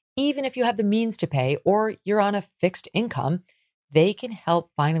taxes, even if you have the means to pay or you're on a fixed income, they can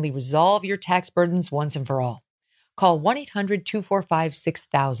help finally resolve your tax burdens once and for all. Call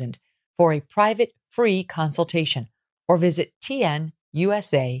 1-800-245-6000 for a private free consultation or visit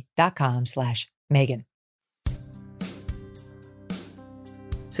tnusa.com/Megan.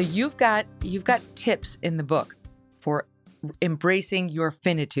 So you've got tips in the book for embracing your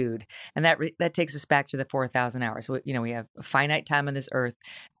finitude. And that takes us back to the 4,000 hours. We have a finite time on this earth.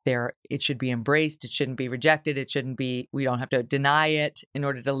 It should be embraced. It shouldn't be rejected. We don't have to deny it in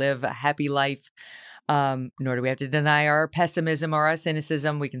order to live a happy life. Nor do we have to deny our pessimism or our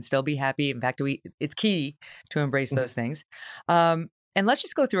cynicism. We can still be happy. In fact, it's key to embrace those things. And let's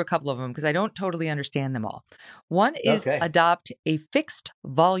just go through a couple of them because I don't totally understand them all. One is adopt a fixed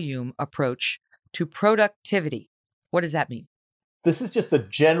volume approach to productivity. What does that mean? This is just the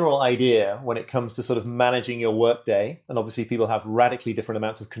general idea when it comes to sort of managing your workday. And obviously people have radically different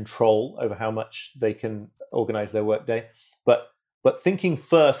amounts of control over how much they can organize their workday. But thinking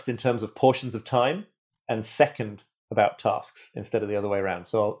first in terms of portions of time and second about tasks instead of the other way around.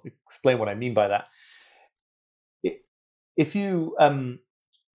 So I'll explain what I mean by that. If you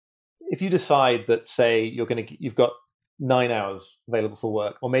decide that, say, you've got 9 hours available for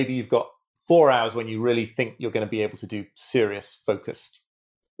work, or maybe you've got 4 hours when you really think you're going to be able to do serious, focused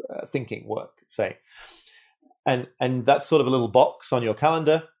thinking work, say, and that's sort of a little box on your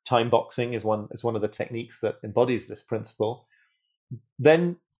calendar. Time boxing is one of the techniques that embodies this principle.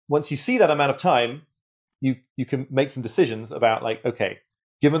 Then once you see that amount of time, you can make some decisions about, like, okay,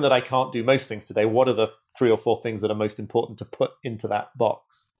 given that I can't do most things today, what are the 3 or 4 things that are most important to put into that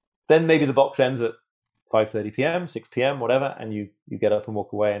box? Then maybe the box ends at 5:30 p.m., 6 p.m., whatever, and you get up and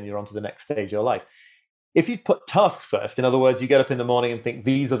walk away and you're on to the next stage of your life. If you put tasks first, in other words, you get up in the morning and think,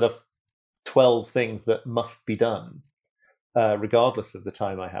 these are the 12 things that must be done, regardless of the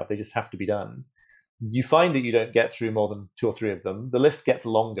time I have. They just have to be done. You find that you don't get through more than 2 or 3 of them. The list gets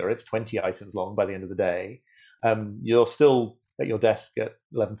longer. It's 20 items long by the end of the day. You're still at your desk at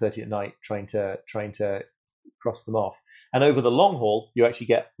 11:30 at night trying to cross them off. And over the long haul, you actually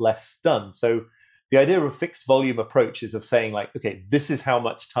get less done. So the idea of a fixed volume approach is of saying, like, okay, this is how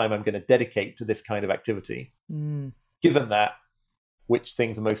much time I'm going to dedicate to this kind of activity. Given that, which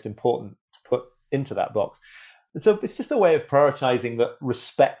things are most important to put into that box. And so it's just a way of prioritizing that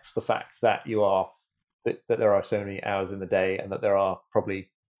respects the fact that that there are so many hours in the day, and that there are probably,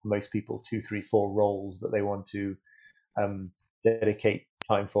 for most people, 2, 3, 4 roles that they want to dedicate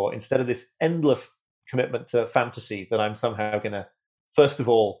time for, instead of this endless commitment to fantasy that I'm somehow going to, first of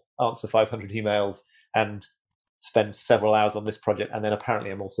all, answer 500 emails and spend several hours on this project, and then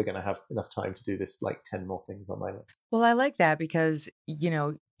apparently I'm also going to have enough time to do this, like, 10 more things on my list. Well, I like that because,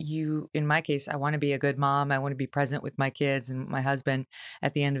 in my case, I want to be a good mom. I want to be present with my kids and my husband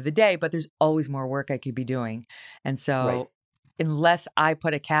at the end of the day, but there's always more work I could be doing. And so unless I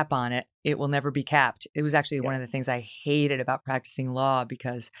put a cap on it, it will never be capped. It was actually one of the things I hated about practicing law,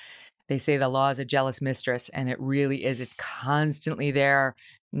 because they say the law is a jealous mistress, and it really is. It's constantly there,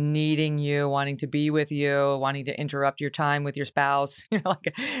 needing you, wanting to be with you, wanting to interrupt your time with your spouse.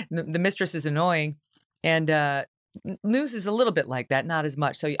 The mistress is annoying. And news is a little bit like that, not as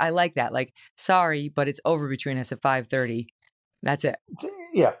much. So I like that. Like, sorry, but it's over between us at 5:30. That's it.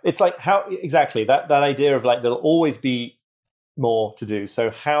 Yeah, it's like how exactly that idea of, like, there'll always be more to do. So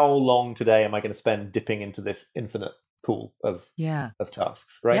how long today am I going to spend dipping into this infinite pool of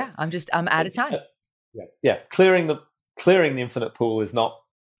tasks, right? Yeah, I'm out of time. Yeah. Clearing the infinite pool that's not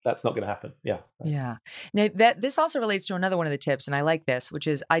going to happen. Yeah. Yeah. Now this also relates to another one of the tips, and I like this, which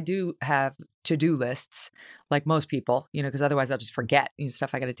is I do have to-do lists like most people, because otherwise I'll just forget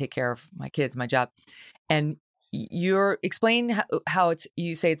stuff I got to take care of, my kids, my job. And explain how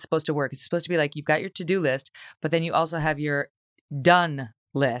you say it's supposed to work. It's supposed to be like you've got your to-do list, but then you also have your done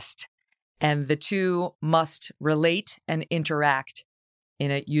list, and the two must relate and interact in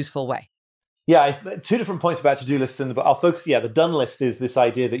a useful way. Yeah, two different points about to-do lists in the book. I'll focus. Yeah, the done list is this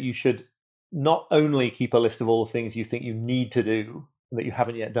idea that you should not only keep a list of all the things you think you need to do that you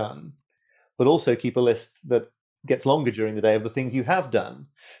haven't yet done, but also keep a list that gets longer during the day of the things you have done,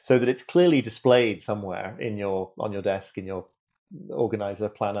 so that it's clearly displayed somewhere on your desk, in your organizer,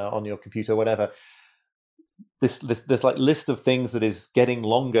 planner, on your computer, whatever. This like list of things that is getting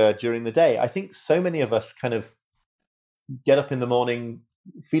longer during the day. I think so many of us kind of get up in the morning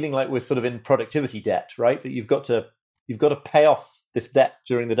feeling like we're sort of in productivity debt, right? That you've got to pay off this debt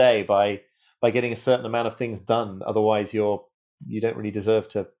during the day by getting a certain amount of things done. Otherwise, you don't really deserve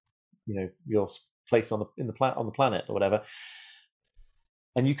to, your place on the planet or whatever.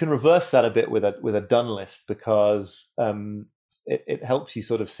 And you can reverse that a bit with a done list, because it helps you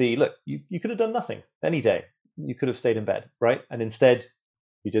sort of see, look, you could have done nothing any day. You could have stayed in bed, right? And instead,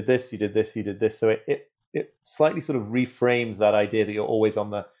 you did this, you did this, you did this. So it slightly sort of reframes that idea that you're always on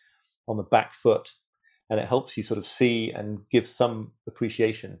the back foot, and it helps you sort of see and give some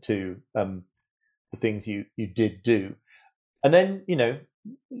appreciation to the things you did do. And then,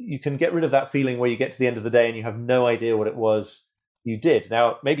 you can get rid of that feeling where you get to the end of the day and you have no idea what it was you did.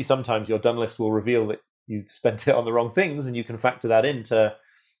 Now, maybe sometimes your done list will reveal that you spent it on the wrong things, and you can factor that into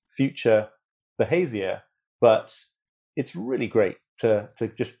future behavior. But it's really great to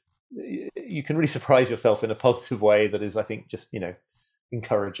just, you can really surprise yourself in a positive way that is, I think, just,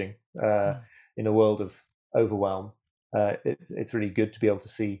 encouraging in a world of overwhelm. It's really good to be able to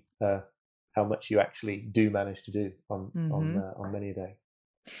see how much you actually do manage to do on many a day.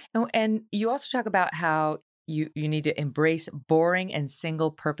 And you also talk about how you need to embrace boring and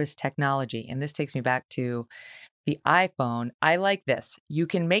single-purpose technology. And this takes me back to the iPhone. I like this. You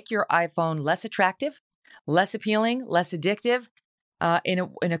can make your iPhone less attractive, less appealing, less addictive, in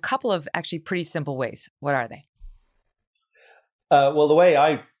a couple of actually pretty simple ways. What are they? Well, the way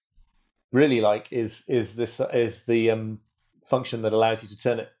I really like is the function that allows you to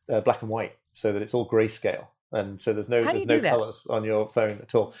turn it black and white, so that it's all grayscale, and so there's no colors on your phone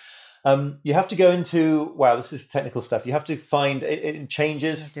at all. You have to go into, wow, this is technical stuff. You have to find it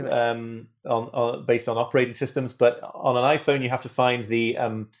changes on based on operating systems, but on an iPhone you have to find the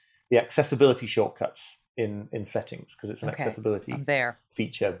accessibility shortcuts in settings, because it's an accessibility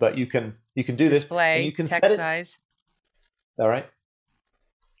feature. But you can do this. Display, and you can text set size. All right.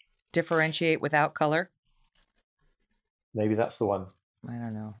 Differentiate without color. Maybe that's the one. I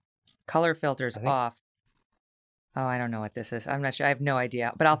don't know. Color filters off. Oh, I don't know what this is. I'm not sure. I have no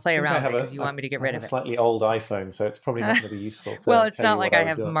idea. But I'll play around with it because you want me to get rid of it. A slightly old iPhone, so it's probably not going to be useful. Well, it's not like I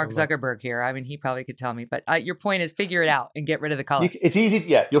have Mark Zuckerberg here. I mean, he probably could tell me. But your point is, figure it out and get rid of the color. It's easy.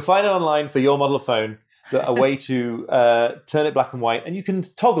 Yeah, you'll find it online for your model of phone. A way to turn it black and white, and you can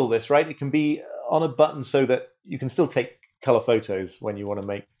toggle this, right? It can be on a button so that you can still take color photos when you want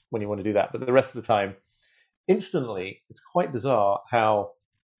to do that. But the rest of the time, instantly, it's quite bizarre how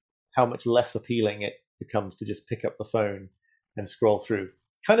much less appealing it becomes to just pick up the phone and scroll through.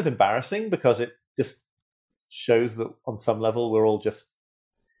 It's kind of embarrassing, because it just shows that on some level we're all just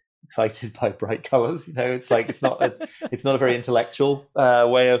excited by bright colors. It's like it's not a very intellectual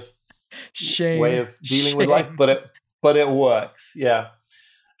way of dealing with life, but it works. Yeah.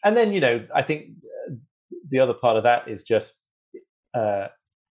 And then, I think the other part of that is just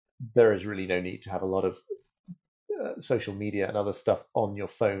there is really no need to have a lot of social media and other stuff on your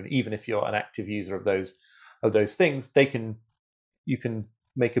phone. Even if you're an active user of those things, you can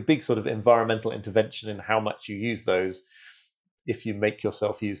make a big sort of environmental intervention in how much you use those if you make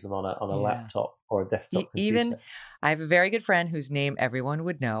yourself use them on a laptop or a desktop computer. Even I have a very good friend whose name everyone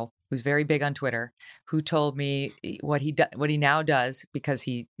would know, who's very big on Twitter, who told me what he now does, because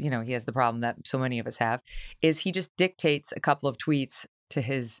he has the problem that so many of us have, is he just dictates a couple of tweets to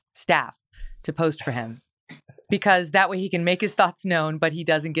his staff to post for him. Because that way he can make his thoughts known, but he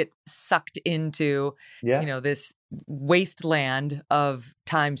doesn't get sucked into, this wasteland of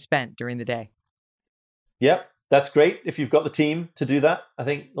time spent during the day. Yep. That's great if you've got the team to do that. I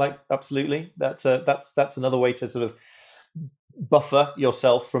think, absolutely, that's another way to sort of buffer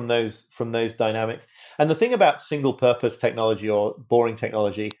yourself from those dynamics. And the thing about single purpose technology or boring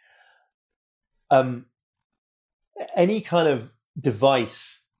technology, any kind of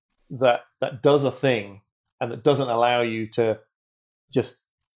device that does a thing and that doesn't allow you to just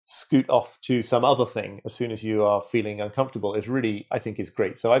scoot off to some other thing as soon as you are feeling uncomfortable is really, I think, is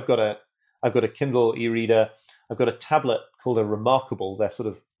great. So I've got a Kindle e-reader. I've got a tablet called a Remarkable. They're sort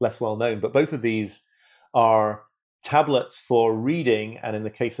of less well known, but both of these are tablets for reading, and in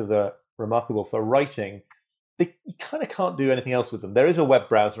the case of the Remarkable, for writing. You kind of can't do anything else with them. There is a web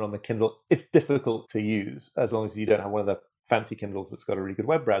browser on the Kindle. It's difficult to use as long as you don't have one of the fancy Kindles that's got a really good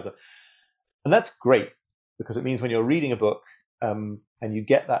web browser. And that's great because it means when you're reading a book and you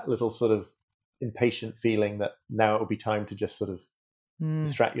get that little sort of impatient feeling that now it will be time to just sort of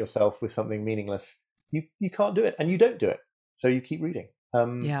distract yourself with something meaningless, you can't do it and you don't do it. So you keep reading.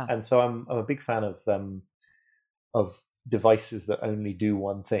 And so I'm a big fan of devices that only do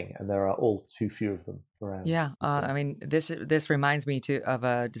one thing, and there are all too few of them around. I mean, this reminds me of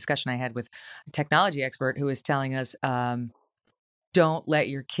a discussion I had with a technology expert who was telling us, don't let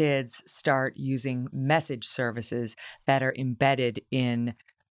your kids start using message services that are embedded in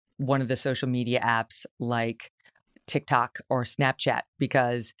one of the social media apps like TikTok or Snapchat,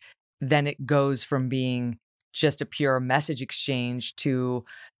 because then it goes from being just a pure message exchange to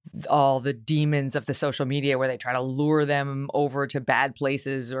all the demons of the social media where they try to lure them over to bad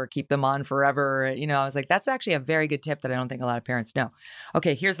places or keep them on forever. I was like, that's actually a very good tip that I don't think a lot of parents know.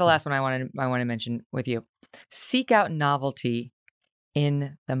 Okay, here's the last one I want to mention with you. Seek out novelty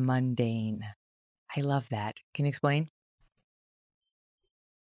in the mundane. I love that. Can you explain?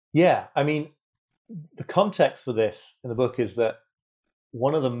 Yeah, I mean, the context for this in the book is that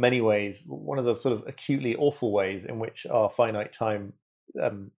one of the many ways, one of the sort of acutely awful ways in which our finite time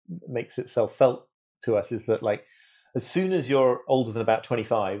makes itself felt to us is that, like, as soon as you're older than about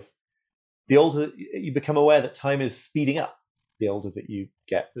 25, the older you become aware that time is speeding up. The older that you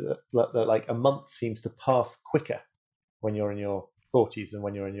get, like a month seems to pass quicker when you're in your 40s than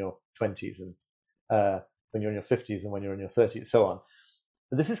when you're in your 20s, and when you're in your 50s and when you're in your 30s, and so on.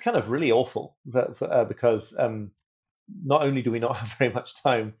 But this is kind of really awful because not only do we not have very much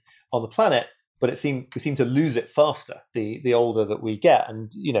time on the planet, but we seem to lose it faster the older that we get.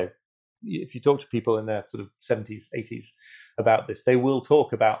 And, if you talk to people in their sort of 70s, 80s about this, they will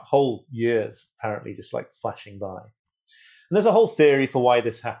talk about whole years apparently just like flashing by. And there's a whole theory for why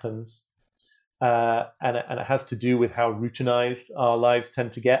this happens. And it has to do with how routinized our lives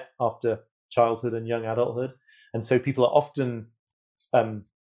tend to get after childhood and young adulthood. And so people are often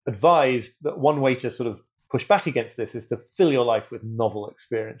advised that one way to sort of push back against this is to fill your life with novel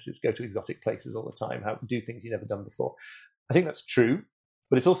experiences, go to exotic places all the time, do things you've never done before. I think that's true,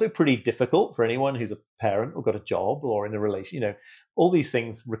 but it's also pretty difficult for anyone who's a parent or got a job or in a relation. All these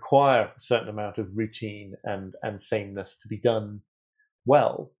things require a certain amount of routine and sameness to be done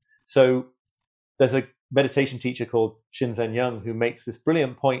well. So there's a meditation teacher called Shinzen Young who makes this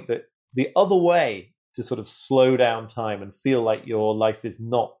brilliant point that the other way to sort of slow down time and feel like your life is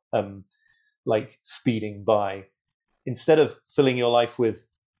not like speeding by, instead of filling your life with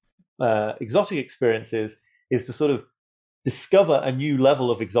exotic experiences, is to sort of discover a new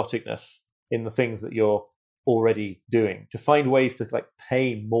level of exoticness in the things that you're already doing, to find ways to like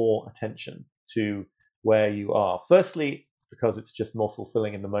pay more attention to where you are. Firstly, because it's just more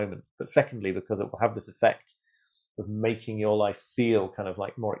fulfilling in the moment, but secondly, because it will have this effect of making your life feel kind of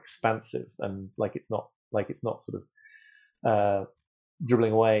like more expansive and like it's not sort of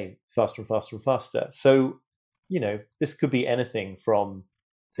dribbling away faster and faster and faster. So, this could be anything from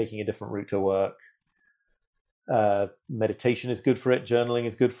taking a different route to work. Meditation is good for it. Journaling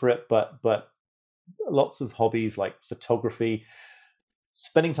is good for it. But lots of hobbies like photography,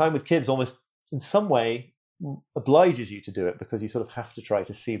 spending time with kids almost in some way obliges you to do it because you sort of have to try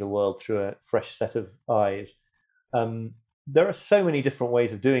to see the world through a fresh set of eyes. There are so many different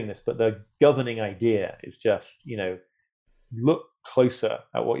ways of doing this, but the governing idea is just, look closer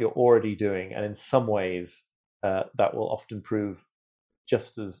at what you're already doing. And in some ways, that will often prove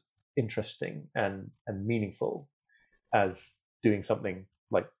just as interesting and meaningful as doing something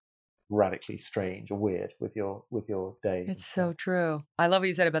like radically strange or weird with your day. It's so true. I love what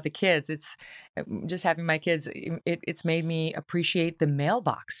you said about the kids. It's just having my kids. It's made me appreciate the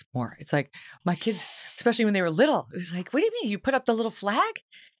mailbox more. It's like my kids, especially when they were little, it was like, what do you mean? You put up the little flag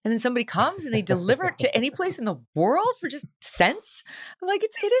and then somebody comes and they deliver it to any place in the world for just cents? I'm like,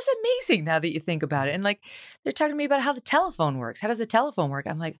 it is amazing now that you think about it. And like, they're talking to me about how the telephone works. How does the telephone work?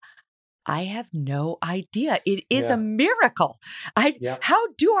 I'm like, I have no idea. It is a miracle. How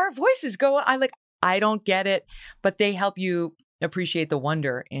do our voices go? I don't get it, but they help you appreciate the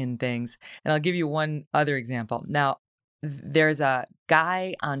wonder in things. And I'll give you one other example. Now, there's a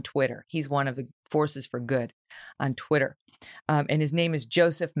guy on Twitter. He's one of the forces for good on Twitter. And his name is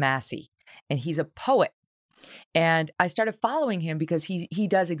Joseph Massey. And he's a poet. And I started following him because he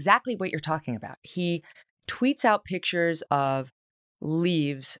does exactly what you're talking about. He tweets out pictures of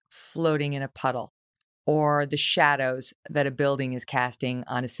leaves floating in a puddle or the shadows that a building is casting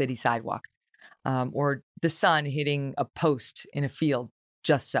on a city sidewalk, or the sun hitting a post in a field,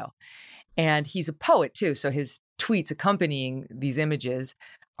 just so. And he's a poet too, so his tweets accompanying these images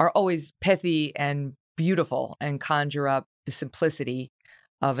are always pithy and beautiful and conjure up the simplicity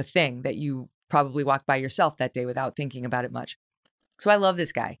of a thing that you probably walked by yourself that day without thinking about it much. So I love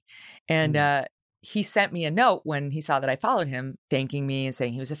this guy. And he sent me a note when he saw that I followed him, thanking me and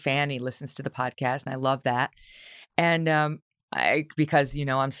saying he was a fan. He listens to the podcast, and I love that. And because,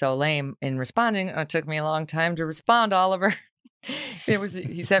 I'm so lame in responding, it took me a long time to respond, Oliver.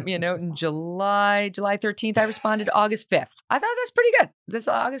 He sent me a note in July 13th. I responded August 5th. I thought that's pretty good. This is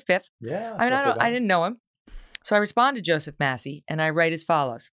August 5th. Yeah. I didn't know him. So I responded to Joseph Massey, and I write as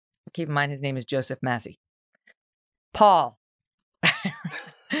follows. Keep in mind his name is Joseph Massey. Paul.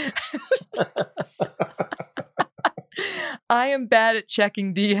 I am bad at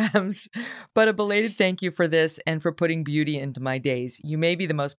checking DMs, but a belated thank you for this and for putting beauty into my days. You may be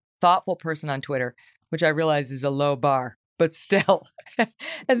the most thoughtful person on Twitter, which I realize is a low bar, but still.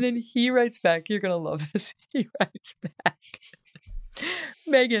 And then he writes back, you're going to love this. He writes back,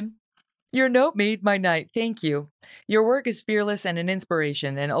 Megan, your note made my night. Thank you. Your work is fearless and an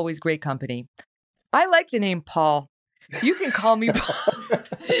inspiration and always great company. I like the name Paul. You can call me Paul.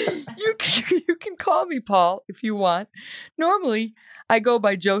 You can call me Paul if you want. Normally, I go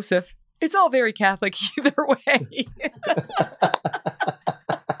by Joseph. It's all very Catholic either way.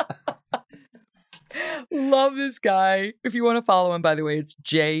 Love this guy. If you want to follow him, by the way, it's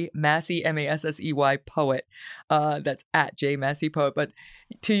J Massey, Massey poet. That's at J Massey poet. But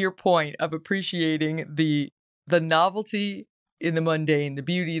to your point of appreciating the novelty in the mundane, the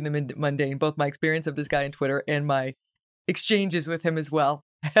beauty in the mundane, both my experience of this guy on Twitter and my exchanges with him as well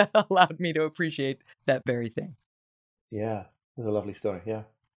allowed me to appreciate that very thing. Yeah, it was a lovely story. Yeah.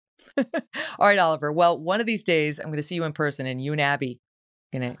 All right, Oliver. Well, one of these days I'm going to see you in person, and you and Abby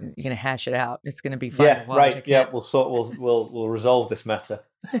you're gonna hash it out. It's gonna be fun. Yeah, right. Yeah, we'll resolve this matter.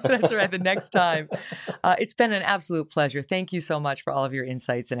 That's right. The next time. It's been an absolute pleasure. Thank you so much for all of your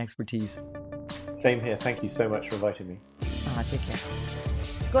insights and expertise. Same here. Thank you so much for inviting me. Take care.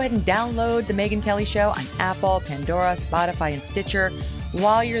 Go ahead and download The Megyn Kelly Show on Apple, Pandora, Spotify, and Stitcher.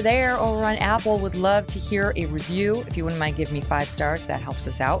 While you're there over on Apple, would love to hear a review. If you wouldn't mind giving me 5 stars, that helps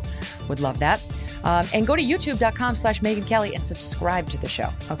us out. Would love that. And go to youtube.com/Megyn Kelly and subscribe to the show.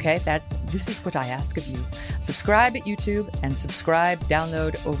 Okay, this is what I ask of you. Subscribe at YouTube and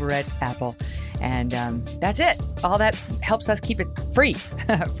download over at Apple. And that's it. All that helps us keep it free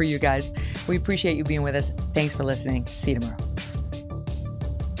for you guys. We appreciate you being with us. Thanks for listening. See you tomorrow.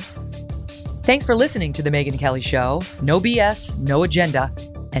 Thanks for listening to The Megyn Kelly Show. No BS, no agenda,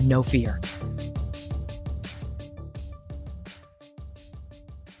 and no fear.